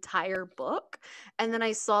the entire book, and then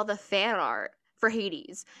I saw the fan art for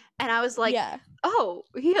Hades, and I was like, yeah, "Oh,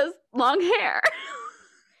 he has long hair."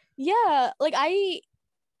 yeah, like I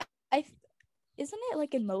isn't it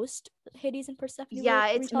like in most Hades and Persephone? Yeah,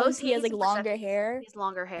 it's most he has Hades like and longer Persephone. hair. He has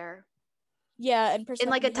longer hair. Yeah, and Persephone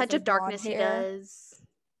In like a has, Touch of Darkness, he hair. does.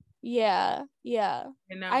 Yeah. You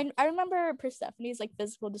know, I remember Persephone's like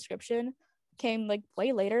physical description came like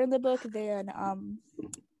way later in the book than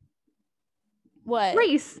what?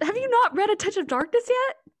 Grace, have you not read A Touch of Darkness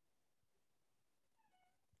yet?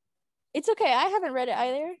 It's okay. I haven't read it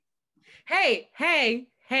either.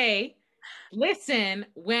 Hey. Listen,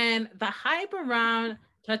 when the hype around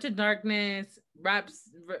Touch of Darkness,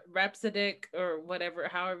 Rhapsodic, or whatever,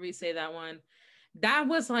 however you say that one, that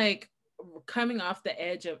was like coming off the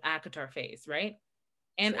edge of ACOTAR phase, right?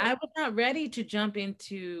 And Sure. I was not ready to jump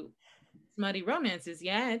into smutty romances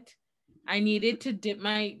yet. I needed to dip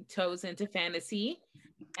my toes into fantasy.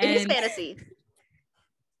 It is fantasy.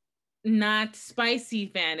 Not spicy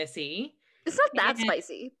fantasy. It's not that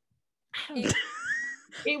spicy.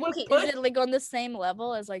 It was Okay, pushed, is it like on the same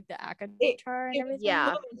level as like the ACOTAR and everything?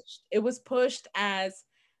 Yeah. it was pushed as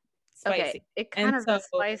spicy. Okay, it kind of is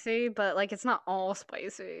spicy, but like it's not all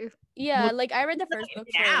spicy. Yeah, Well, like I read the first book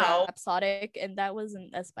for now. Rhapsodic, and that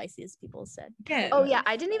wasn't as spicy as people said. Yeah. Oh yeah,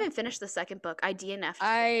 I didn't even finish the second book. I DNF'd.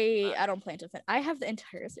 I don't plan to finish. I have the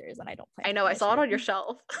entire series, and I don't plan. I know. I saw it on your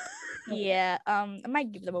shelf. Yeah. I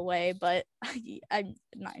might give them away, but I'm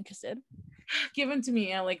not interested. Give them to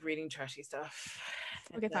me. I like reading trashy stuff.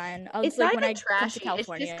 Okay, fine. It's like not when even I come trashy. to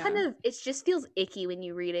California. It's just kind of. It just feels icky when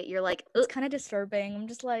you read it. You're like, it's kind of disturbing. I'm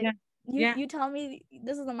just like, Yeah. you tell me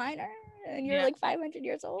this is a minor, and you're Yeah. like 500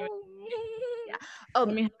 years old. yeah. Let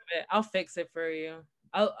me have it. I'll fix it for you.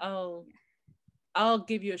 I'll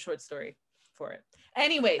give you a short story for it.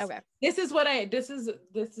 Anyways, Okay. this is what I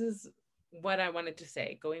wanted to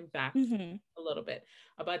say, going back a little bit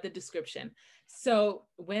about the description. So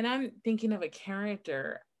when I'm thinking of a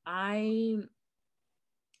character, I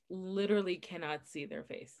literally cannot see their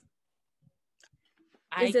face.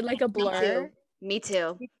 Is it like a blur? Me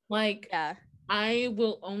too. Like, Yeah. I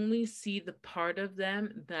will only see the part of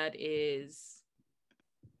them that is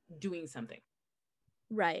doing something.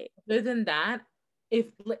 Right. Other than that, if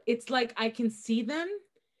it's like I can see them,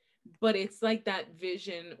 but it's like that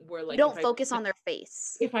vision where like you don't focus on their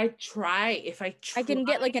face. If I try, I can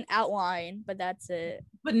get like an outline, but that's it.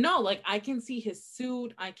 But no, like I can see his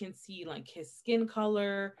suit, I can see like his skin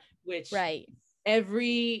color, which right.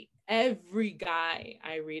 Every guy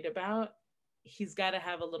I read about, he's got to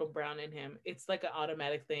have a little brown in him. It's like an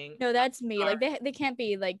automatic thing. No, that's me. Like they can't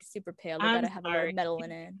be like super pale. They gotta have a little metal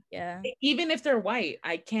in it. Yeah. Even if they're white,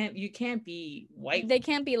 you can't be white. They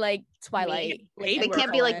can't be like Twilight. They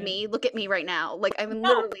can't be like me. Look at me right now. Like I'm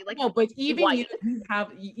literally like. No, but even white.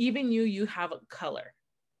 you have a color.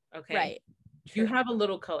 Okay. Right. You have a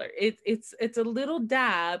little color. It's a little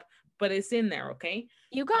dab, but it's in there. Okay.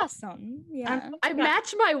 You got some. Yeah. I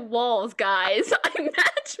match my walls, guys. I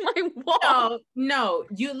match my walls. No,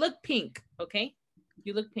 you look pink. Okay.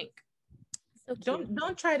 You look pink. So cute.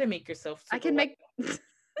 Don't try to make yourself. I can make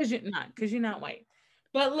because you're not white.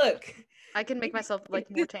 But look, I can make myself like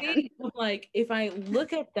more tan. Like if I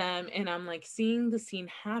look at them and I'm like seeing the scene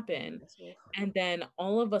happen, and then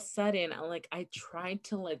all of a sudden I tried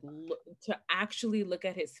to like to actually look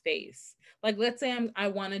at his face. Like let's say I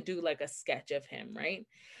want to do like a sketch of him, right?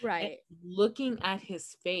 Right. And looking at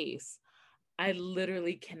his face, I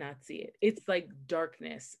literally cannot see it. It's like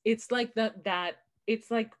darkness. It's like that. It's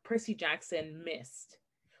like Percy Jackson Mist,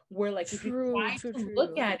 where like if you try to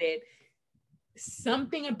look at it,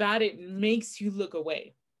 something about it makes you look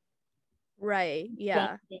away. Right.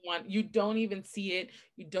 Yeah. You don't even see it.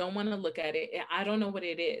 You don't want to look at it. I don't know what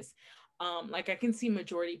it is. Like I can see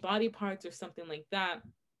majority body parts or something like that,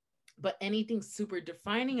 but anything super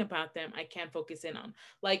defining about them, I can't focus in on.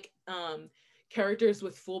 Like characters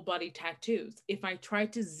with full body tattoos. If I try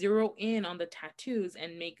to zero in on the tattoos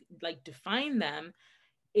and define them,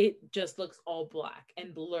 it just looks all black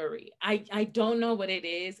and blurry. I don't know what it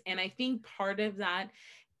is. And I think part of that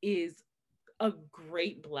is a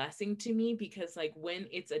great blessing to me, because like when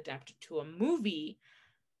it's adapted to a movie,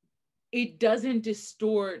 it doesn't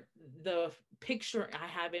distort the picture I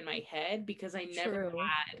have in my head, because I never True.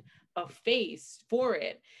 had a face for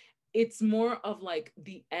it. It's more of like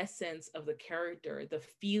the essence of the character, the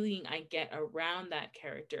feeling I get around that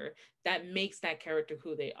character that makes that character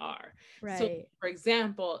who they are. So Right. for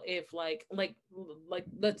example, if like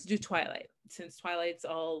let's do Twilight, since Twilight's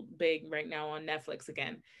all big right now on Netflix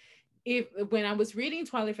again. If when I was reading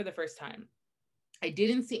Twilight for the first time, I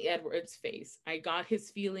didn't see Edward's face. I got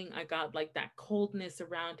his feeling. I got like that coldness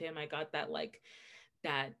around him. I got that like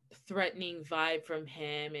that threatening vibe from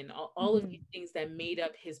him, and all of Mhm. these things that made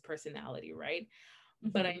up his personality, right?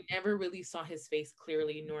 But Mhm. I never really saw his face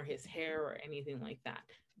clearly, nor his hair or anything like that.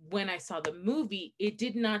 When I saw the movie, it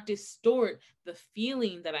did not distort the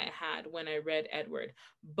feeling that I had when I read Edward.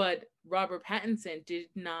 But Robert Pattinson did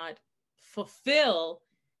not fulfill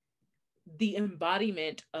the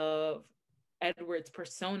embodiment of Edward's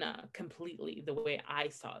persona completely the way I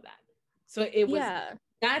saw that. So it was Yeah.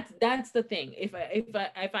 that's the thing. If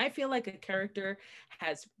I feel like a character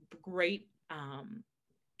has great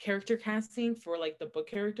character casting for like the book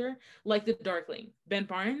character, like the Darkling, Ben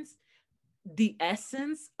Barnes, the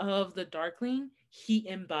essence of the Darkling he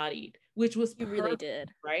embodied, which was You really perfect,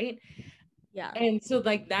 did. right? Yeah. And so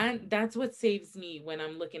like that's what saves me when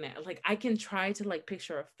I'm looking at, like, I can try to like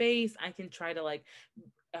picture a face, I can try to like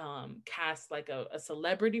cast like a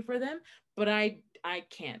celebrity for them, but I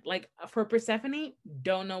can't. Like for Persephone,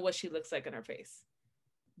 don't know what she looks like in her face,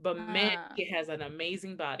 but man, Uh, she has an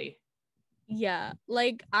amazing body. yeah.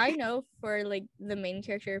 Like I know for like the main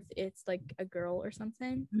character, if it's like a girl or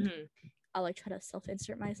something, Mhm. I'll like try to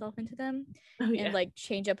self-insert myself into them Oh and yeah. like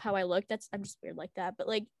change up how I look. I'm just weird like that. But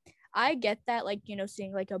like I get that, like, you know,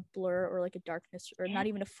 seeing like a blur or like a darkness or Yeah. not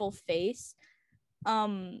even a full face.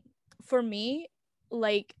 For me,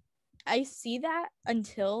 like I see that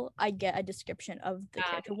until I get a description of the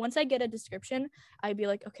character. Once I get a description, I'd be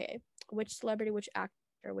like, okay, which celebrity, which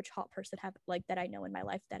actor, which hot person have like that I know in my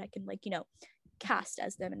life that I can like, you know, cast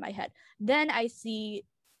as them in my head. Then I see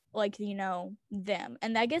like, you know, them.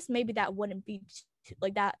 And I guess maybe that wouldn't be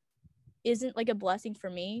like that isn't like a blessing for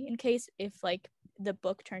me in case if like the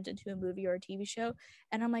book turns into a movie or a TV show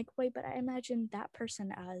and I'm like, wait, but I imagine that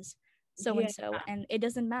person as so Yeah. and so and it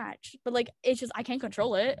doesn't match. But like it's just I can't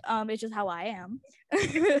control it. It's just how I am.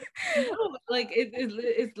 No, like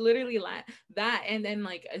it's literally like that. And then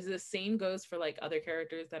like as the same goes for like other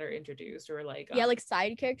characters that are introduced, or like Yeah, like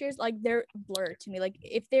side characters, like they're blurred to me. Like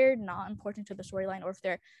if they're not important to the storyline or if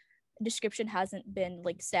their description hasn't been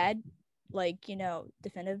like said, like, you know,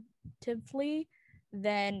 definitively,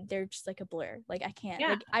 then they're just like a blur. Like I can't. yeah.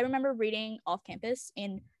 Like I remember reading Off Campus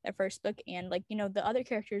in the first book, and like, you know, the other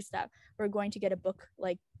characters that were going to get a book,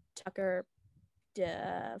 like Tucker,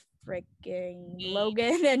 freaking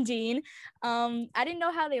Logan and Dean. I didn't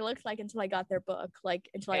know how they looked like until I got their book, like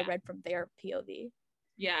until I Yeah. read from their POV.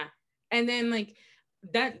 Yeah. And then like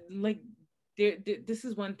that, like this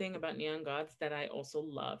is one thing about Neon Gods that I also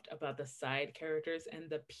loved about the side characters and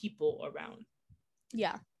the people around.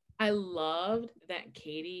 Yeah. I loved that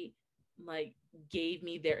Katie like gave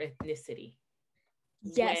me their ethnicity.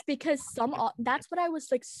 Yes, because that's what I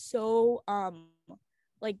was like so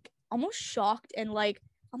like almost shocked and like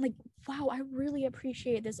I'm like, wow, I really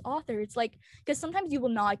appreciate this author. It's like because sometimes you will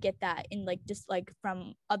not get that in like just like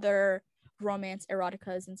from other romance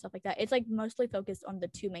eroticas and stuff like that. It's like mostly focused on the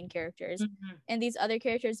two main characters. Mhm. And these other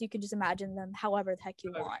characters you can just imagine them however the heck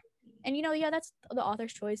you want. And you know, yeah, that's the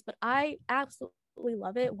author's choice, but I absolutely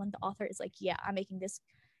love it when the author is like, yeah, I'm making this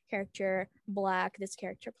character black, this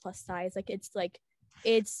character plus size. Like it's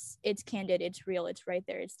candid, it's real, it's right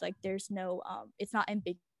there. It's like there's no it's not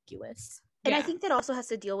ambiguous. And I Yeah. think that also has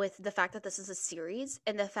to deal with the fact that this is a series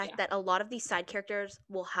and the fact Yeah. that a lot of these side characters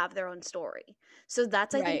will have their own story. So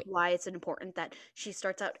that's, I think, Right. why it's important that she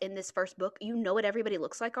starts out in this first book. You know what everybody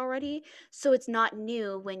looks like already. So it's not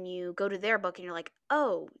new when you go to their book and you're like,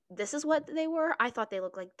 oh, this is what they were? I thought they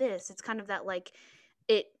looked like this. It's kind of that like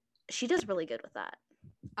she does really good with that.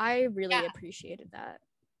 I really Yeah. appreciated that.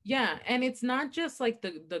 Yeah, and it's not just like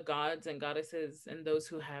the gods and goddesses and those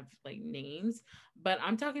who have like names, but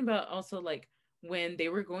I'm talking about also like when they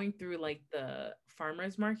were going through like the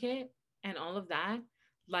farmers market and all of that.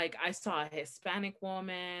 Like I saw a Hispanic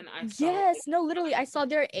woman, I saw Yes, no, literally, I saw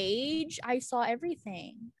their age, I saw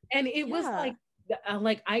everything. and it was Yeah.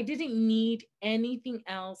 like I didn't need anything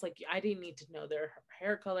else. Like I didn't need to know their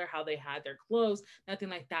hair color, how they had their clothes, nothing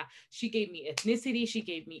like that. She gave me ethnicity, she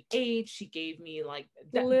gave me age, she gave me like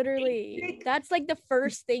that Literally, that's like the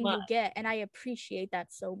first thing plus. you get, and I appreciate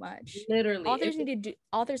that so much. Literally, Authors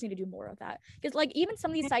need to do more of that, because like even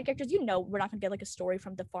some of these side characters, you know, we're not gonna get like a story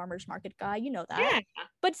from the farmer's market guy, you know that. yeah,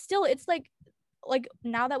 But still, it's like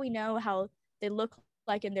now that we know how they look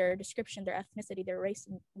like in their description, their ethnicity, their race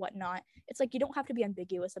and whatnot, it's like you don't have to be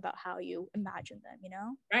ambiguous about how you imagine them, you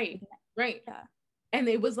know? right, right. Yeah, And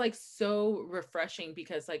it was like so refreshing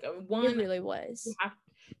because like it one, really was.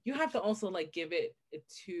 you have to also like give it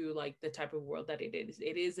to like the type of world that it is.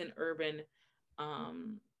 It is an urban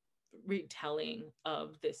retelling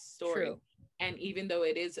of this story. True. And even though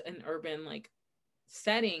it is an urban like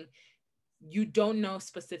setting, you don't know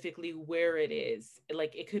specifically where it is.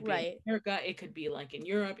 Like it could be in America, it could be like in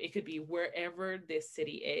Europe, it could be wherever this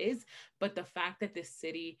city is. But the fact that this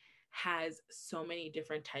city has so many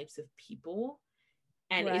different types of people,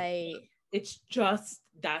 and it's just,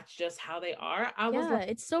 that's just how they are. I was like,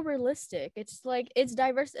 it's so realistic. It's like it's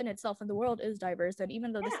diverse in itself, and the world is diverse. And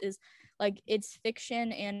even though this is like it's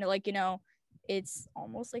fiction and like, you know, it's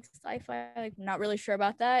almost like sci-fi, like I'm not really sure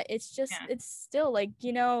about that. It's just it's still like,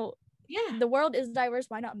 you know, the world is diverse.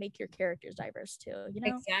 Why not make your characters diverse too, you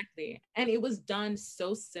know? Exactly. And it was done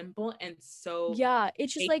so simple and so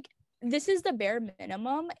it's just like this is the bare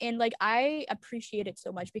minimum, and like I appreciate it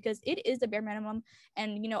so much because it is the bare minimum,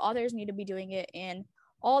 and you know, authors need to be doing it in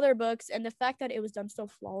all their books. And the fact that it was done so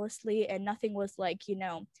flawlessly and nothing was like, you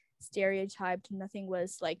know, stereotyped, nothing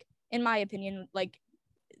was like, in my opinion, like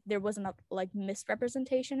there wasn't a like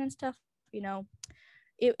misrepresentation and stuff, you know.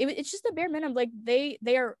 It's just the bare minimum. Like they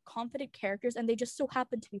are confident characters, and they just so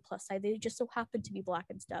happen to be plus size, they just so happen to be Black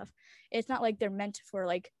and stuff. It's not like they're meant for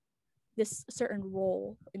like this certain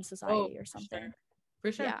role in society or something.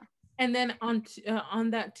 For sure. Yeah. And then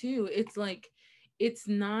on that too, it's like it's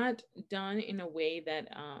not done in a way that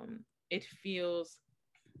it feels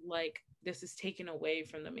like this is taken away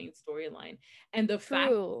from the main storyline. And the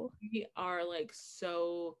fact that we are like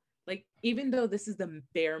so like, even though this is the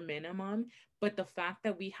bare minimum, but the fact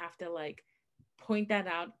that we have to like point that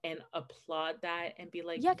out and applaud that and be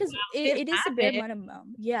like, yeah, because it is the bare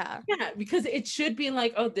minimum. Yeah, because it should be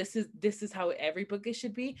like, oh, this is how every book it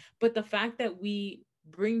should be. But the fact that we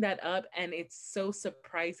bring that up and it's so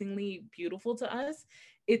surprisingly beautiful to us,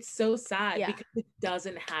 it's so sad because it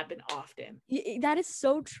doesn't happen often. That is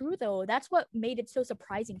so true though. That's what made it so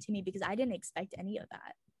surprising to me, because I didn't expect any of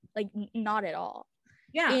that, like not at all.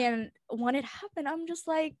 And when it happened, I'm just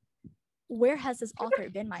like, where has this author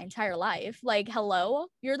been my entire life? Like, hello,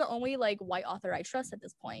 you're the only like white author I trust at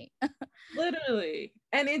this point. Literally.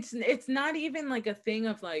 And it's not even like a thing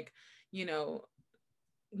of like, you know,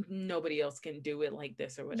 nobody else can do it like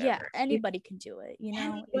this or whatever. Yeah, anybody can do it, you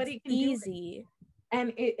know. It's easy.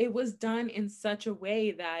 And it was done in such a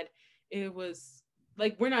way that it was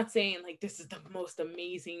like, we're not saying like this is the most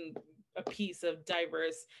amazing piece of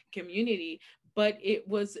diverse community, but it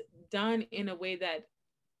was done in a way that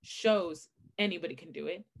shows anybody can do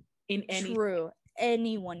it in any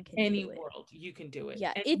anyone can any do it. world. You can do it.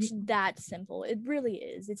 Yeah, and it's that simple. It really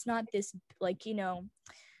is. It's not this like, you know,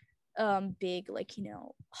 big like, you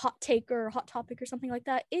know, hot topic or something like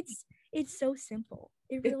that. It's so simple.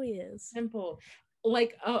 It really is simple.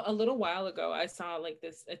 Like a little while ago I saw like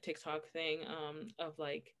a TikTok thing of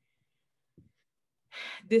like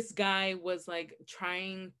this guy was like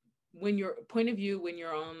trying, when you're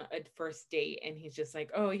on a first date, and he's just like,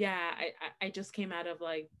 oh yeah, I just came out of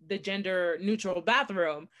like the gender neutral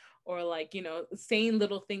bathroom, or like, you know, saying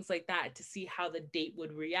little things like that to see how the date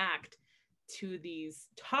would react to these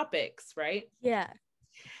topics, right? Yeah.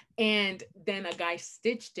 And then a guy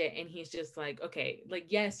stitched it, and he's just like, okay, like,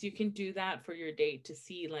 yes, you can do that for your date to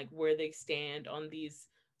see like where they stand on these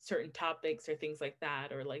certain topics or things like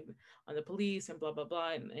that, or like on the police and blah blah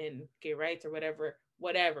blah, and gay rights or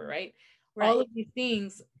whatever, right? All of these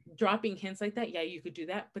things, dropping hints like that, yeah, you could do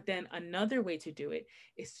that. But then another way to do it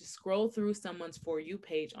is to scroll through someone's For You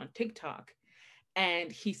page on TikTok.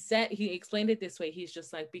 And he explained it this way. He's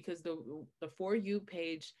just like, because the For You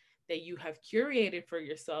page that you have curated for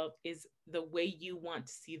yourself is the way you want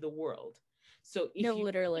to see the world. So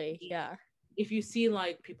if you see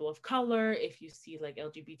like people of color, if you see like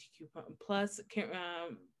LGBTQ plus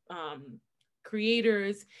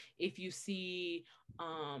creators, if you see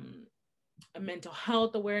a mental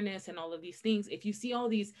health awareness and all of these things, if you see all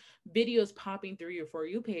these videos popping through your For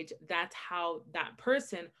You page, that's how that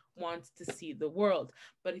person wants to see the world.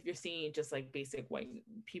 But if you're seeing just like basic white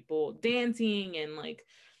people dancing and like,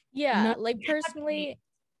 like personally,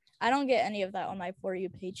 I don't get any of that on my For You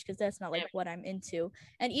page because that's not like what I'm into.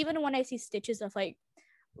 And even when I see stitches of like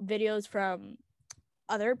videos from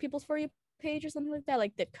other people's For You page or something like that,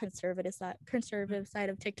 like the conservative side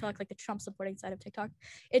of TikTok, like the Trump supporting side of TikTok,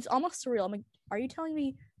 it's almost surreal. I'm like, are you telling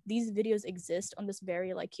me these videos exist on this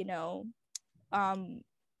very like, you know,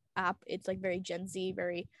 app? It's like very Gen Z,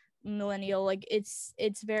 very millennial, like it's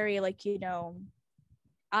very like, you know,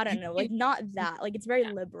 I don't know, like not that, like it's very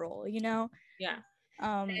liberal, you know? Yeah.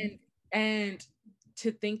 And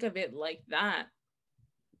to think of it like that,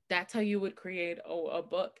 that's how you would create a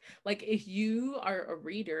book. Like if you are a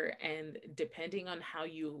reader and depending on how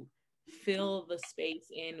you fill the space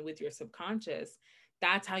in with your subconscious,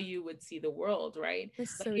 that's how you would see the world, right?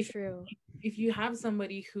 That's like so true. If you have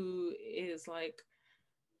somebody who is like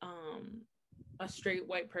a straight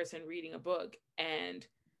white person reading a book and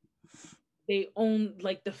they own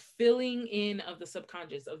like the filling in of the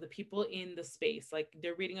subconscious of the people in the space, like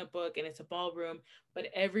they're reading a book and it's a ballroom, but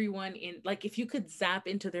everyone in, like if you could zap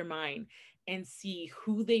into their mind and see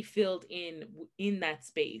who they filled in that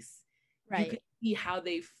space, you could see how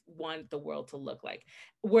they want the world to look like.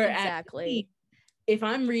 Whereas exactly, if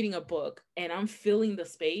I'm reading a book and I'm filling the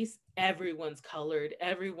space, everyone's colored,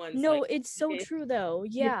 everyone's no, like, it's so true though.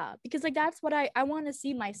 Yeah, because like that's what I want to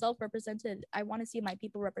see myself represented. I want to see my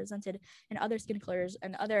people represented and other skin colors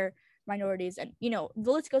and other minorities, and you know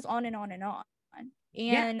the list goes on and on and on.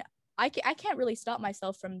 And I can't really stop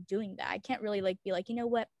myself from doing that. I can't really like be like, you know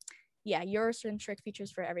what, yeah, Eurocentric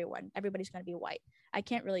features for everyone, everybody's gonna be white. I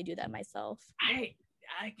can't really do that myself.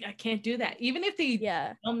 I can't do that. Even if they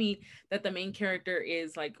Yeah, tell me that the main character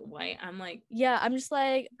is like white, I'm like, yeah, I'm just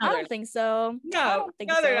like, No, I they're don't think so. no, I don't think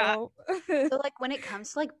no, they're not. so. So like when it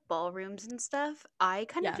comes to like ballrooms and stuff, I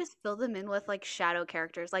kind of Yeah. just fill them in with like shadow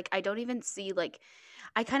characters. Like I don't even see like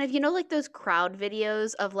I kind of, you know, like those crowd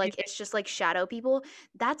videos of like it's just like shadow people.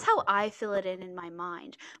 That's how I fill it in my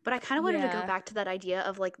mind. But I kind of wanted to go Yeah. back to that idea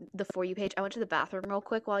of like the For You page. I went to the bathroom real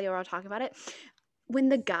quick while you were all talking about it. When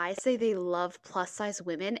the guys say they love plus size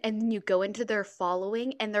women and then you go into their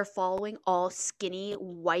following and they're following all skinny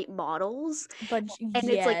white models But and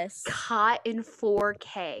it's like yes, caught in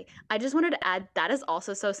 4K. I just wanted to add that is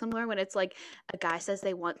also so similar when it's like a guy says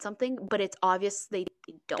they want something, but it's obvious they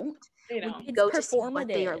don't. You When know, you it's go to see what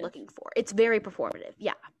they are performative. looking for. It's very performative.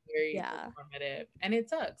 Yeah. very Yeah. performative, and it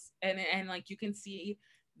sucks. And like you can see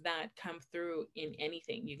that come through in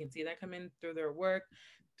anything. You can see that come in through their work,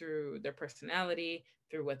 through their personality,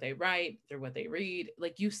 through what they write, through what they read.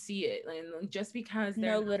 Like you see it, and just because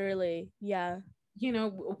they're No, not, literally. Yeah. you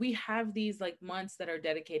know, we have these like months that are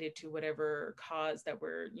dedicated to whatever cause that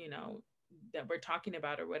we're, you know, that we're talking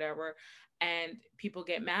about or whatever, and people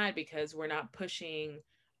get mad because we're not pushing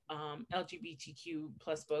LGBTQ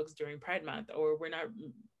plus books during Pride Month, or we're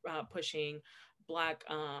not pushing Black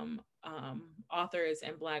authors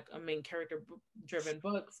and Black main character driven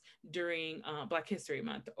books during Black History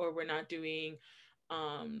Month, or we're not doing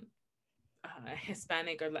um,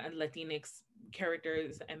 Hispanic or Latinx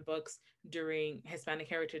characters and books during Hispanic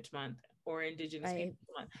Heritage Month or Indigenous Peoples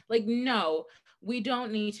Month. Like, no, we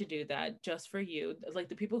don't need to do that just for you. Like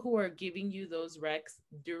the people who are giving you those recs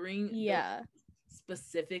during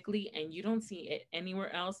specifically, and you don't see it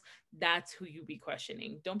anywhere else, that's who you be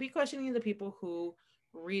questioning. Don't be questioning the people who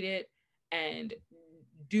read it and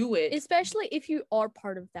do it, especially if you are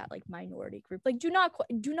part of that like minority group. Like do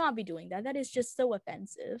not be doing that. That is just so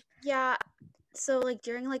offensive. Yeah. So like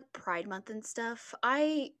during like Pride Month and stuff,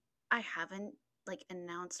 I haven't like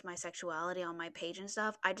announced my sexuality on my page and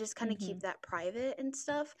stuff. I just kind of keep that private and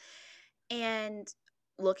stuff. And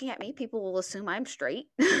looking at me, people will assume I'm straight.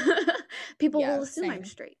 People will assume I'm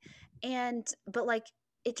straight. And but like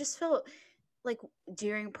it just felt like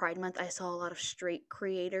during Pride Month I saw a lot of straight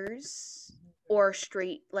creators or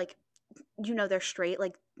straight, like, you know, they're straight,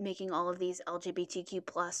 like making all of these LGBTQ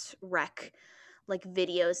plus rec like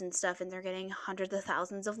videos and stuff, and they're getting hundreds of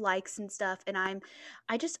thousands of likes and stuff, and I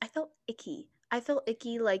felt icky. I felt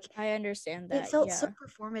icky. Like I understand that. It felt so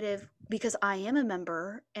performative because I am a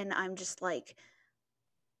member and I'm just like,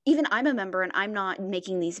 even I'm a member and I'm not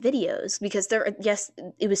making these videos because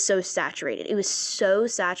it was so saturated. It was so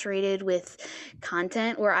saturated with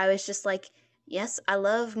content where I was just like, yes, I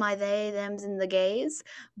love my they, thems, and the gays,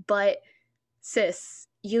 but sis,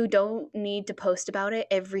 you don't need to post about it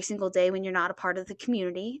every single day when you're not a part of the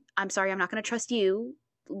community. I'm sorry, I'm not going to trust you,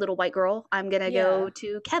 little white girl. I'm going to go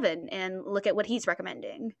to Kevin and look at what he's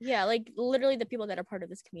recommending. Yeah, like literally the people that are part of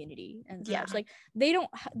this community and such. Like they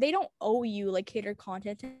don't owe you like catered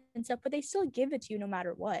content and stuff, but they still give it to you no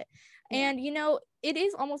matter what. And you know, it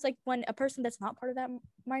is almost like when a person that's not part of that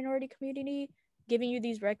minority community giving you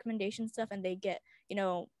these recommendation stuff and they get, you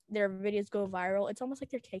know, their videos go viral, it's almost like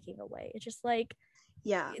they're taking away. It's just like,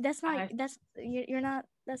 Yeah. that's not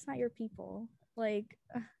that's not your people. Like,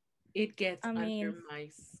 It gets I mean, under my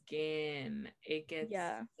skin. It gets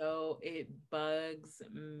yeah. it bugs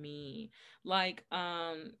me. Like,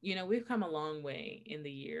 we've come a long way in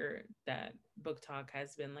the year that Book Talk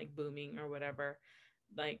has been like booming or whatever.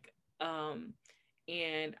 Like,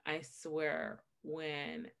 and I swear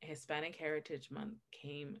when Hispanic Heritage Month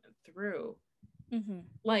came through, Mm-hmm.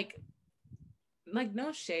 like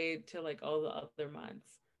no shade to like all the other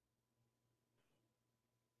months.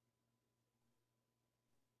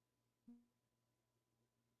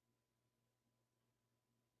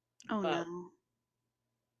 Oh But no.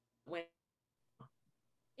 when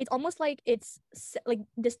It's almost like like,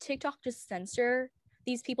 does TikTok just censor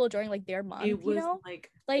these people during like their month? it was like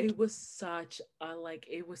it was such a like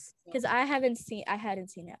it was because I hadn't seen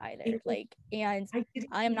it either. It was- Like, and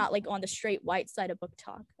I am not like on the straight white side of Book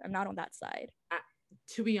Talk. I'm not on that side.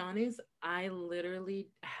 to be honest, I literally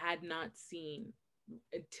had not seen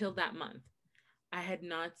until that month. I had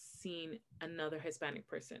not seen another Hispanic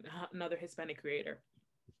creator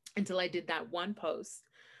until I did that one post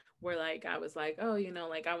where like I was like, oh,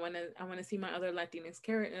 like I want to see my other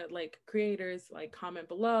Latinx like creators, like comment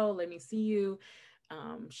below, let me see you,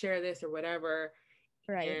 share this or whatever.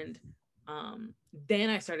 Right. And then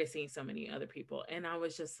I started seeing so many other people, and I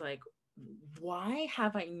was just like, why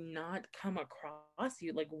have I not come across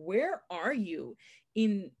you? Like, where are you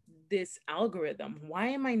in this algorithm? Why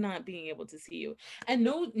am I not being able to see you? And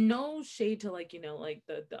no shade to like, like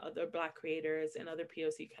the other Black creators and other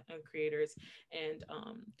POC creators and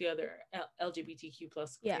the other LGBTQ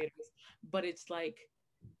plus creators, but it's like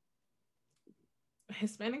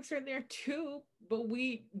Hispanics are there too, but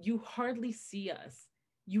you hardly see us.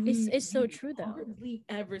 It's so true though. Hardly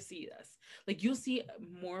ever see us. Like you'll see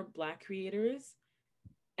more Black creators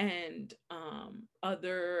and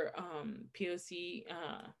other POC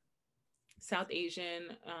South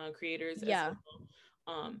Asian creators as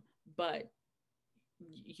well. But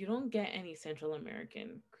you don't get any Central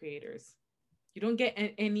American creators. You don't get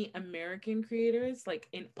any American creators like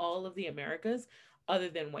in all of the Americas other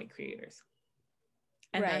than white creators.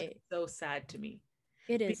 And that's so sad to me.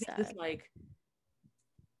 It is sad. It's like,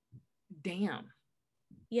 damn.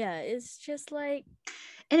 Yeah, it's just like,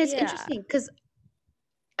 and it's interesting because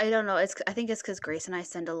I don't know. I think it's because Grace and I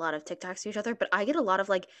send a lot of TikToks to each other, but I get a lot of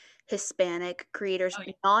like Hispanic creators,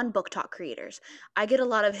 non-Book Talk creators. I get a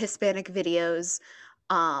lot of Hispanic videos.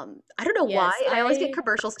 I don't know why, and I always get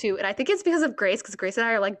commercials too, and I think it's because of Grace, because Grace and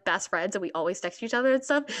I are like best friends, and we always text each other and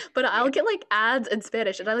stuff. But I'll get like ads in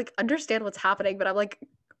Spanish, and I like understand what's happening, but I'm like,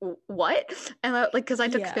 what? And like, because I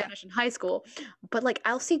took Spanish in high school, but like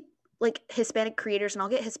I'll see like Hispanic creators and I'll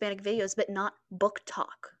get Hispanic videos, but not Book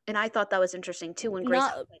Talk. And I thought that was interesting too when Grace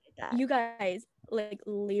highlighted that. You guys, like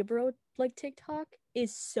Libro, like TikTok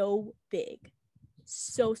is so big.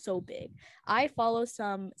 So big. I follow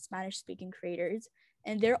some Spanish speaking creators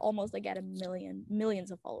and they're almost like at millions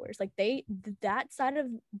of followers. Like that side of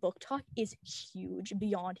Book Talk is huge,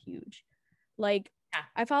 beyond huge. Like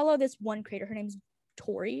I follow this one creator, her name's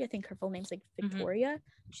Tori. I think her full name's like Victoria.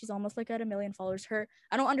 Mm-hmm. She's almost like at 1 million followers.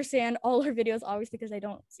 I don't understand all her videos, obviously, because I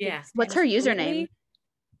don't speak Spanish. What's her username?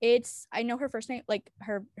 I know her first name, like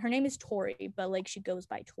her name is Tori, but like she goes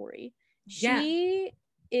by Tori. She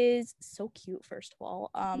is so cute, first of all.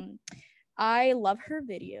 I love her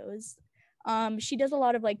videos. She does a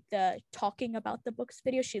lot of like the talking about the books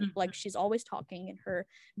videos. She's always talking in her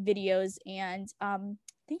videos, and I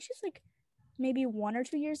think she's like maybe 1 or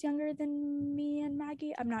 2 years younger than me and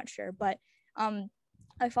Maggie. I'm not sure, but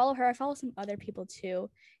I follow her. I follow some other people too,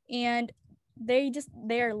 and they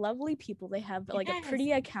are lovely people. They have like a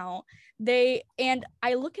pretty account. And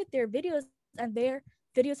I look at their videos, and their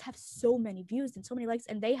videos have so many views and so many likes,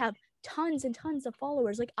 and they have tons and tons of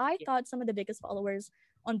followers. Like I thought some of the biggest followers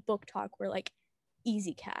on Book Talk were like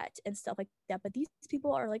Easy Cat and stuff like that, but these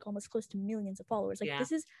people are like almost close to millions of followers. Like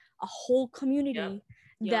this is a whole community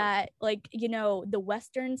that like, you know, the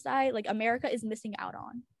Western side, like America is missing out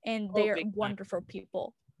on, and they're wonderful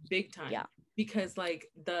people. Big time. Because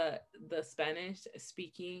like the Spanish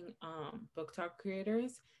speaking Book Talk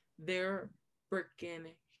creators, they're freaking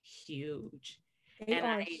huge. They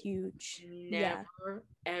are huge. Never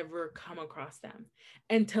ever come across them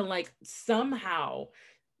until like somehow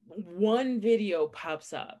one video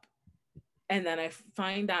pops up, and then I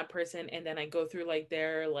find that person, and then I go through like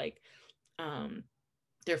their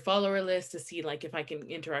follower list to see like if I can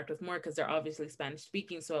interact with more, because they're obviously Spanish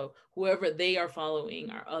speaking, so whoever they are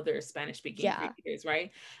following are other Spanish speaking creators,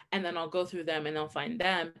 right? And then I'll go through them and I'll find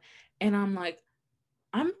them, and I'm like,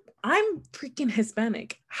 I'm freaking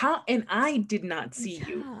Hispanic. How, and I did not see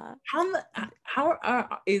you.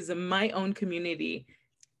 How is my own community?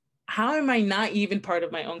 How am I not even part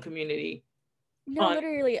of my own community? No,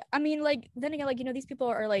 literally. I mean, like, then again, like, you know, these people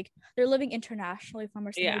are like, they're living internationally from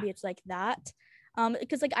us, so maybe it's like that.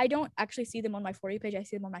 Because like I don't actually see them on my For You page, I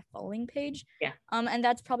see them on my following page. Yeah. And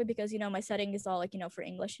that's probably because, you know, my setting is all like, you know, for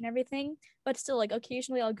English and everything. But still, like,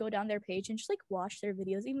 occasionally I'll go down their page and just like watch their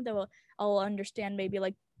videos, even though I'll understand maybe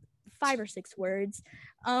like 5 or 6 words.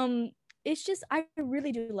 It's just, I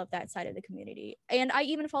really do love that side of the community. And I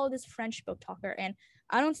even follow this French book talker, and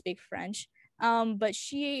I don't speak French. But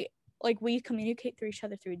she, like, we communicate through each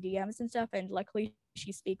other through DMs and stuff, and luckily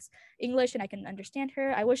she speaks English and I can understand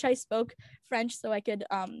her. I wish I spoke French so I could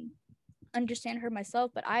understand her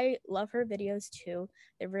myself, but I love her videos too.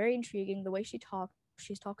 They're very intriguing. The way she talks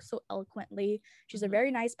so eloquently. She's a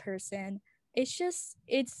very nice person. It's just,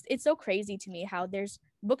 it's so crazy to me how there's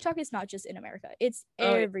book talk is not just in America, it's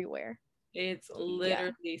everywhere. It's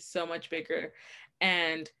literally so much bigger.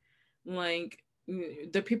 And like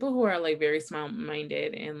the people who are like very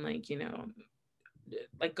small-minded and like, you know,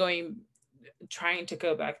 like trying to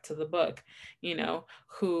go back to the book, you know,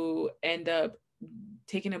 who end up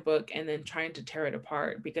taking a book and then trying to tear it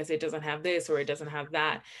apart because it doesn't have this or it doesn't have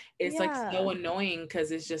that. It's like so annoying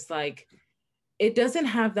because it's just like, it doesn't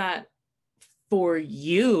have that for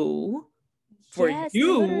you,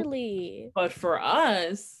 literally. But for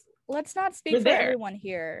us, let's not speak for everyone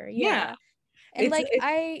here. Yeah. And like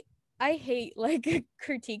I hate like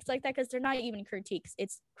critiques like that because they're not even critiques,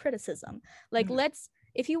 it's criticism. Like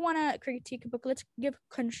if you want to critique a book, let's give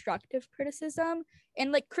constructive criticism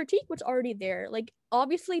and like critique what's already there. Like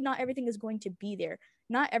obviously not everything is going to be there.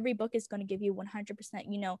 Not every book is going to give you 100%,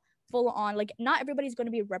 you know, full on, like not everybody's going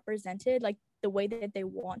to be represented like the way that they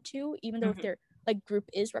want to, even though if their like group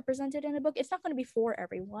is represented in a book, it's not going to be for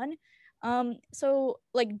everyone. So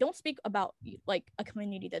like don't speak about like a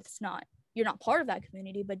community that's not, you're not part of that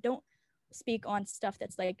community, but don't speak on stuff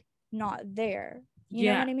that's like not there.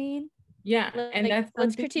 You know what I mean? Yeah. Like, and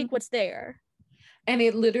let's critique what's there. And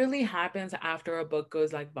it literally happens after a book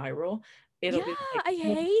goes like viral. It'll be like, I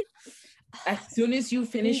hate as soon as you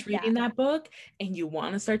finish reading that book and you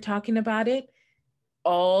want to start talking about it,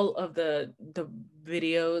 all of the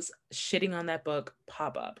videos shitting on that book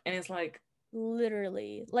pop up, and it's like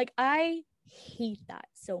literally, like I hate that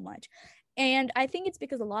so much. And I think it's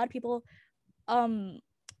because a lot of people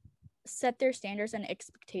set their standards and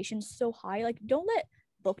expectations so high. Like don't let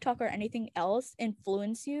book talk or anything else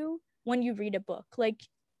influence you when you read a book. Like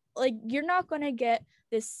you're not gonna get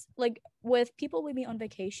this, like with People We Meet on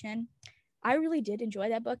Vacation, I really did enjoy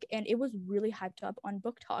that book and it was really hyped up on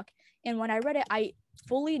Book Talk, and when I read it I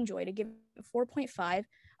fully enjoyed it. Give it 4.5.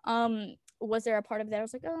 Was there a part of that I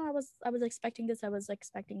was like, oh, I was expecting this, I was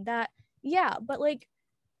expecting that? Yeah, but like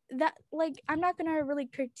that, like I'm not gonna really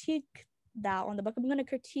critique that on the book. I'm gonna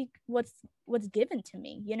critique what's given to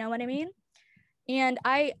me, you know what I mean? And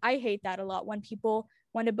I hate that a lot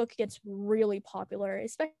when a book gets really popular,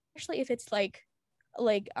 especially if it's like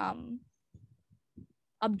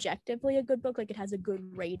objectively a good book, like it has a good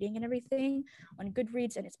rating and everything on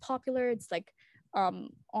Goodreads and it's popular. It's like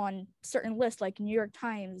on certain lists like New York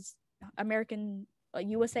Times, American,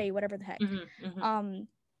 USA, whatever the heck.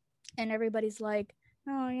 And everybody's like,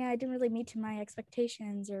 oh yeah, I didn't really meet to my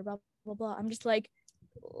expectations or blah blah blah. I'm just like,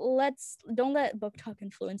 don't let book talk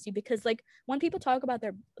influence you, because like when people talk about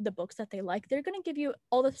the books that they like, they're gonna give you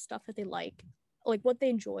all the stuff that they like what they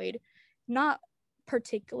enjoyed, not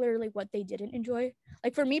particularly what they didn't enjoy.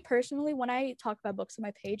 Like for me personally, when I talk about books on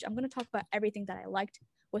my page, I'm gonna talk about everything that I liked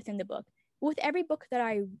within the book. With every book that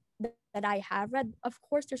I have read, of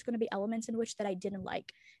course there's going to be elements in which that I didn't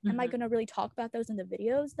like. Am I going to really talk about those in the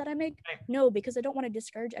videos that I make? No, because I don't want to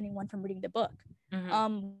discourage anyone from reading the book.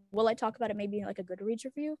 Will I talk about it maybe in like a Goodreads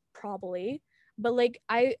review? Probably. But like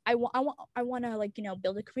I want to, like, you know,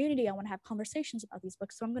 build a community. I want to have conversations about these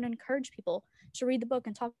books, so I'm going to encourage people to read the book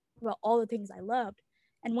and talk about all the things I loved.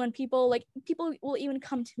 And when people will even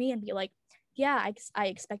come to me and be like, yeah, I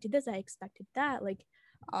expected this, I expected that, like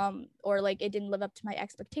or like it didn't live up to my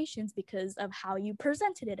expectations because of how you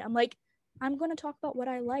presented it. I'm like, I'm going to talk about what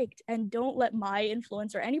I liked, and don't let my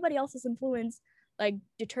influence or anybody else's influence like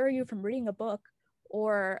deter you from reading a book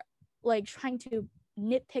or like trying to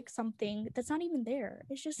nitpick something that's not even there.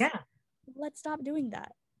 It's just, let's stop doing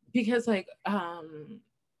that. Because like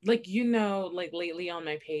you know, like lately on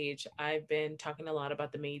my page I've been talking a lot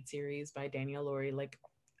about the Maid series by Danielle Lori. Like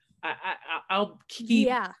I'll keep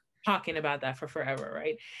talking about that for forever,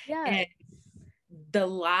 right? And the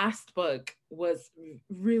last book was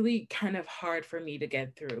really kind of hard for me to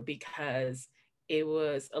get through because it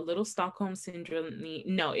was a little Stockholm syndrome.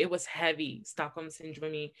 No, it was heavy Stockholm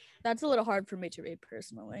syndrome. That's a little hard for me to read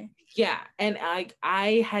personally. Yeah, and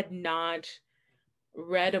I had not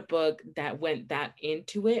read a book that went that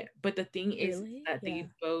into it, but the thing is Really? that Yeah. they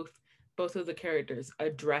both of the characters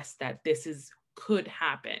address that this is could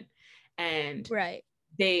happen, and Right.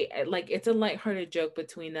 they like it's a lighthearted joke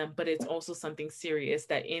between them, but it's also something serious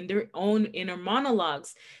that in their own inner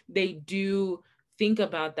monologues they do think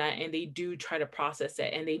about that, and they do try to process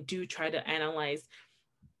it, and they do try to analyze,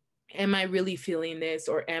 am I really feeling this,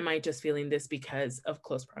 or am I just feeling this because of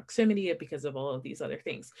close proximity or because of all of these other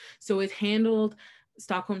things? So it handled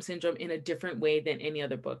Stockholm syndrome in a different way than any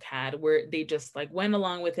other book had, where they just like went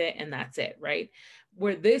along with it and that's it, right?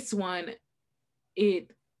 Where this one,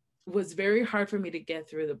 it was very hard for me to get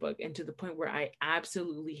through the book, and to the point where I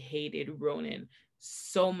absolutely hated Ronan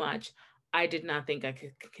so much. I did not think I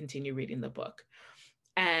could continue reading the book.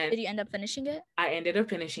 And Did you end up finishing it? I ended up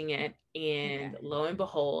finishing it, and Okay. lo and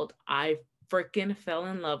behold, I freaking fell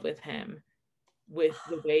in love with him, with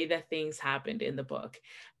the way that things happened in the book.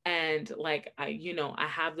 And like I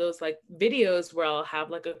have those like videos where I'll have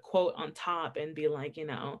like a quote on top and be like,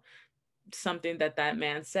 something that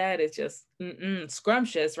man said is just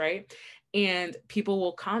scrumptious, right? And people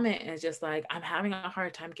will comment and it's just like, I'm having a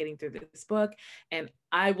hard time getting through this book. And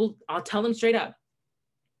I'll tell them straight up,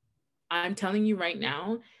 I'm telling you right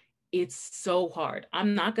now, it's so hard.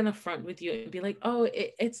 I'm not going to front with you and be like, oh,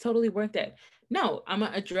 it's totally worth it. No, I'm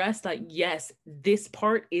going to address like, yes, this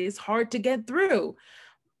part is hard to get through.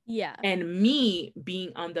 Yeah. And me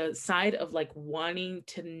being on the side of like wanting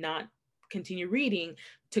to not continue reading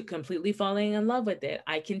to completely falling in love with it,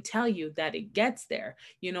 I can tell you that it gets there.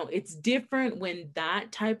 It's different when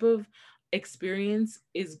that type of experience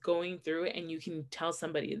is going through it, and you can tell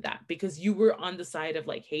somebody that because you were on the side of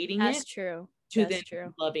like hating That's it true. to That's then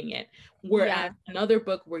true. loving it. Whereas Yeah. another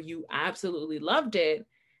book where you absolutely loved it,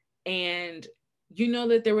 and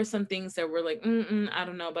that there were some things that were like, I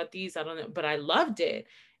don't know about these, I don't know, but I loved it.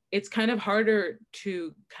 It's kind of harder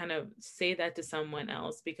to kind of say that to someone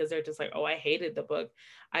else because they're just like, oh, I hated the book.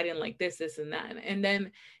 I didn't like this, and that. And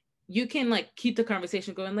then you can like keep the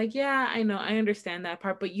conversation going like, yeah, I know, I understand that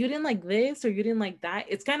part, but you didn't like this or you didn't like that.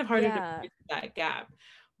 It's kind of harder to Yeah. bridge that gap.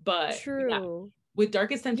 But yeah, True. with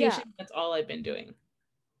Darkest Temptation, Yeah. that's all I've been doing.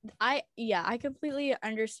 I completely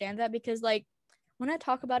understand that because like when I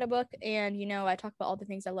talk about a book and I talk about all the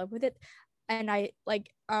things I love with it, and I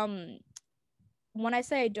like when I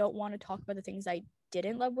say I don't want to talk about the things I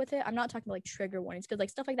didn't love with it, I'm not talking about like trigger warnings because like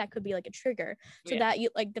stuff like that could be like a trigger. So Yeah. that you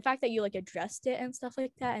like the fact that you like addressed it and stuff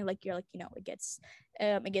like that, and like you're like it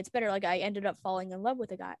gets better. Like I ended up falling in love with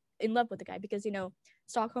the guy because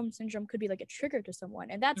Stockholm syndrome could be like a trigger to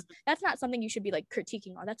someone, and that's not something you should be like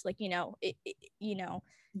critiquing on. That's like Yeah.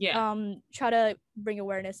 Try to bring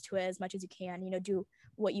awareness to it as much as you can. Do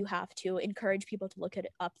what you have to encourage people to look it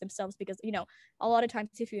up themselves because a lot of times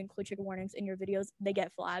if you include trigger warnings in your videos they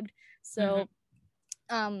get flagged. So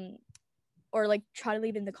or like try to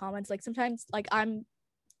leave in the comments. Like sometimes like I'm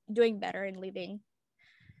doing better in leaving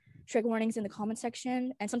trigger warnings in the comment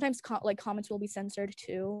section, and sometimes comments will be censored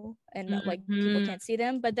too, and like people can't see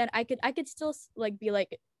them, but then I could still like be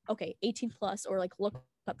like, okay, 18 plus, or like look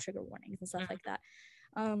up trigger warnings and stuff like that.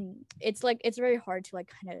 It's like it's very hard to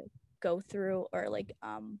like kind of go through, or like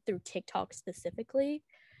through TikTok specifically.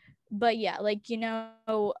 But yeah, like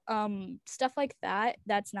stuff like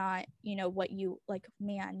that's not what you like,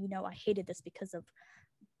 man, I hated this because of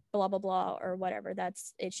blah blah blah or whatever.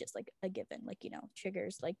 It's just like a given, like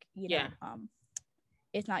triggers, like Yeah.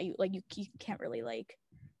 it's not you, like you can't really like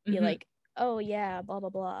be like, oh yeah, blah blah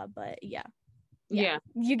blah, but yeah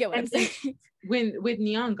you get what I'm saying. With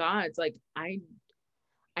Neon Gods, like I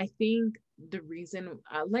think the reason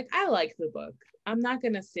like I like the book. I'm not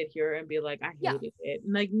gonna sit here and be like I hated it.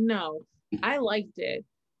 Like no, I liked it.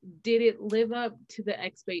 Did it live up to the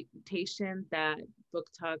expectation that Book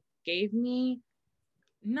Talk gave me?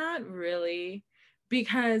 Not really,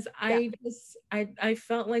 because I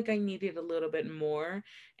felt like I needed a little bit more,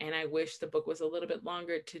 and I wish the book was a little bit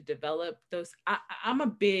longer to develop those. I'm a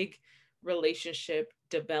big relationship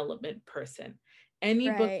development person. Any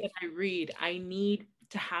book that I read, I need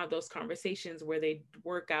to have those conversations where they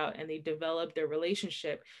work out and they develop their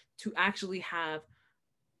relationship to actually have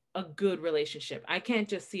a good relationship. I can't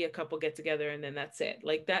just see a couple get together and then that's it.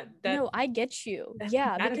 Like that no, I get you.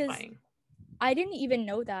 Yeah, because I didn't even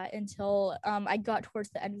know that until I got towards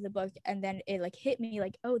the end of the book, and then it like hit me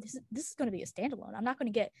like, oh, this is going to be a standalone. I'm not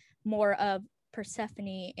going to get more of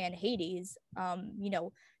Persephone and Hades,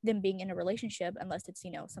 them being in a relationship, unless it's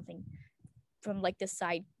something from like this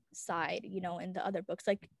side, in the other books.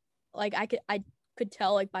 Like like I could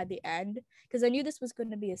tell like by the end, because I knew this was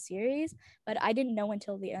going to be a series, but I didn't know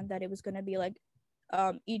until the end that it was going to be like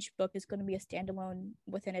each book is going to be a standalone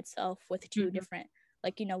within itself with two different,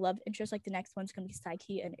 like, you know, love interests. Like the next one's going to be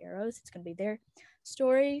Psyche and Eros. It's going to be their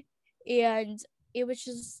story. And it was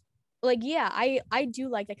just like, yeah, I do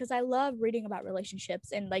like that, because I love reading about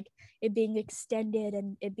relationships and like it being extended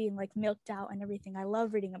and it being like milked out and everything. I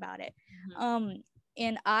love reading about it. And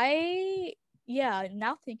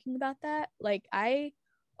now thinking about that, like I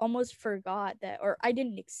almost forgot that, or I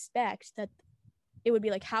didn't expect that it would be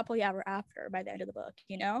like happily ever after by the end of the book,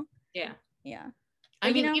 you know? Yeah. Like,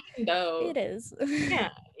 I mean, you know, even though it is. yeah,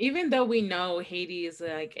 even though we know Hades,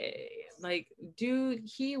 like dude,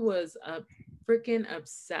 he was a freaking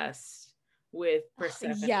obsessed with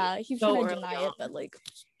Persephone. Yeah, he's so trying to early deny on. it, but like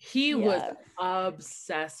He was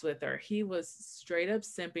obsessed with her. He was straight up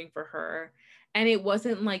simping for her. And it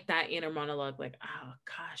wasn't like that inner monologue, like, oh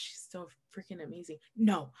gosh, she's so freaking amazing.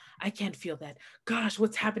 No, I can't feel that. Gosh,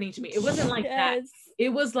 what's happening to me? It wasn't like that. It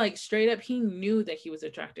was like straight up, he knew that he was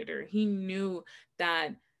attracted to her. He knew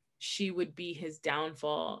that she would be his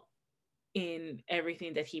downfall in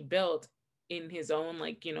everything that he built in his own,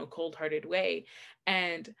 like, you know, cold-hearted way.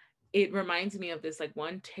 And it reminds me of this like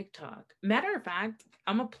one TikTok. Matter of fact,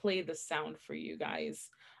 I'm gonna play the sound for you guys.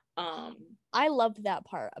 I loved that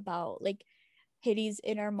part about like Hades'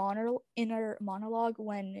 inner monologue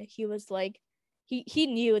when he was like, he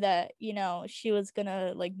knew that, you know, she was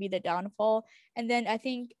gonna like be the downfall. And then I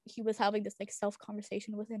think he was having this like self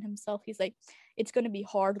conversation within himself. He's like, it's gonna be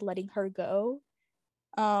hard letting her go,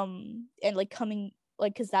 and like coming,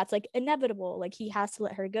 like, because that's like inevitable, like he has to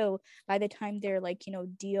let her go by the time their, like, you know,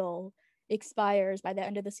 deal expires by the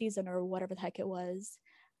end of the season or whatever the heck it was.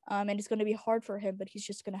 And it's going to be hard for him, but he's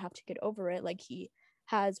just going to have to get over it, like he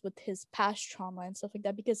has with his past trauma and stuff like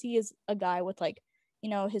that, because he is a guy with, like, you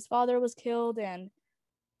know, his father was killed, and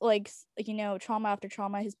like, you know, trauma after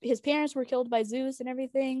trauma. His parents were killed by Zeus and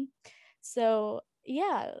everything. So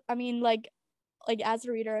yeah, I mean, like as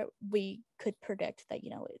a reader, we could predict that, you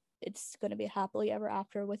know, it's going to be happily ever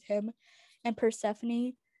after with him and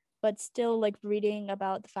Persephone, but still, like, reading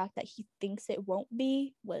about the fact that he thinks it won't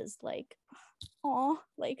be was like, oh,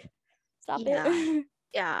 like, stop it.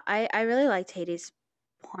 Yeah, I really liked Hades'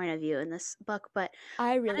 point of view in this book, but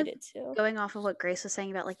I really did too. Going off of what Grace was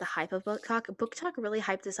saying about like the hype of Book Talk really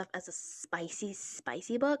hyped this up as a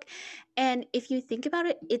spicy book. And if you think about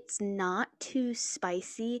it, it's not too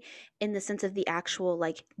spicy in the sense of the actual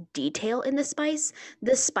like detail in the spice.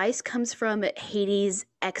 The spice comes from Hades'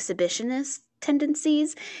 exhibitionist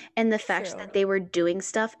tendencies and the fact that they were doing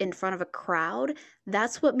stuff in front of a crowd.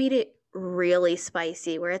 That's what made it really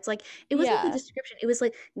spicy, where it's like, it wasn't the description, it was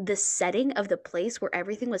like the setting of the place where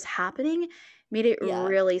everything was happening made it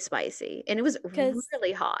really spicy, and it was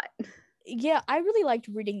really hot. Yeah, I really liked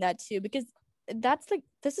reading that too, because that's like,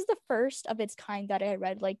 this is the first of its kind that I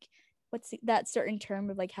read. Like, what's that certain term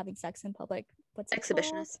of like having sex in public? What's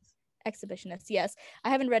exhibitionist? Exhibitionist. Yes, I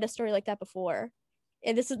haven't read a story like that before,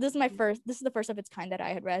 and this is the first of its kind that I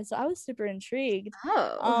had read, so I was super intrigued.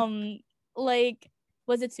 Like,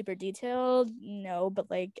 was it super detailed? No, but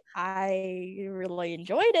like I really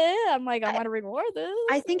enjoyed it. I'm like, I want to read more of this.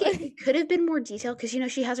 I think it could have been more detailed, because, you know,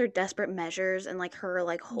 she has her Desperate Measures and like her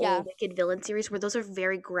like whole Wicked Villain series where those are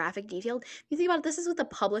very graphic detailed. If you think about it, this is with a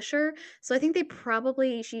publisher, so I think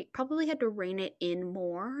she probably had to rein it in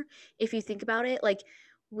more. If you think about it, like,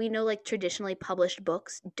 we know like traditionally published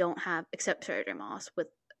books don't have, except Sarah Moss with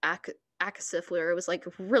Akasif, where it was like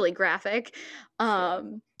really graphic,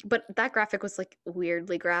 but that graphic was like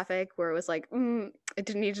weirdly graphic, where it was like, I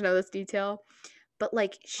didn't need to know this detail, but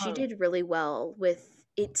like she did really well with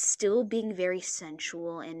it still being very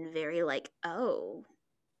sensual and very like, oh.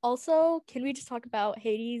 Also, can we just talk about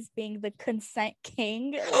Hades being the consent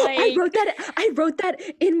king? Like, I wrote that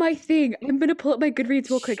in my thing. I'm gonna pull up my Goodreads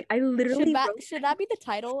real quick. I literally should that be the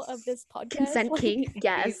title of this podcast? Consent king,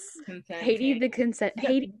 yes. Hades the consent.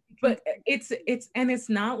 Hades. But it's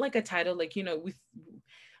not like a title, like, you know, with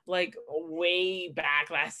like way back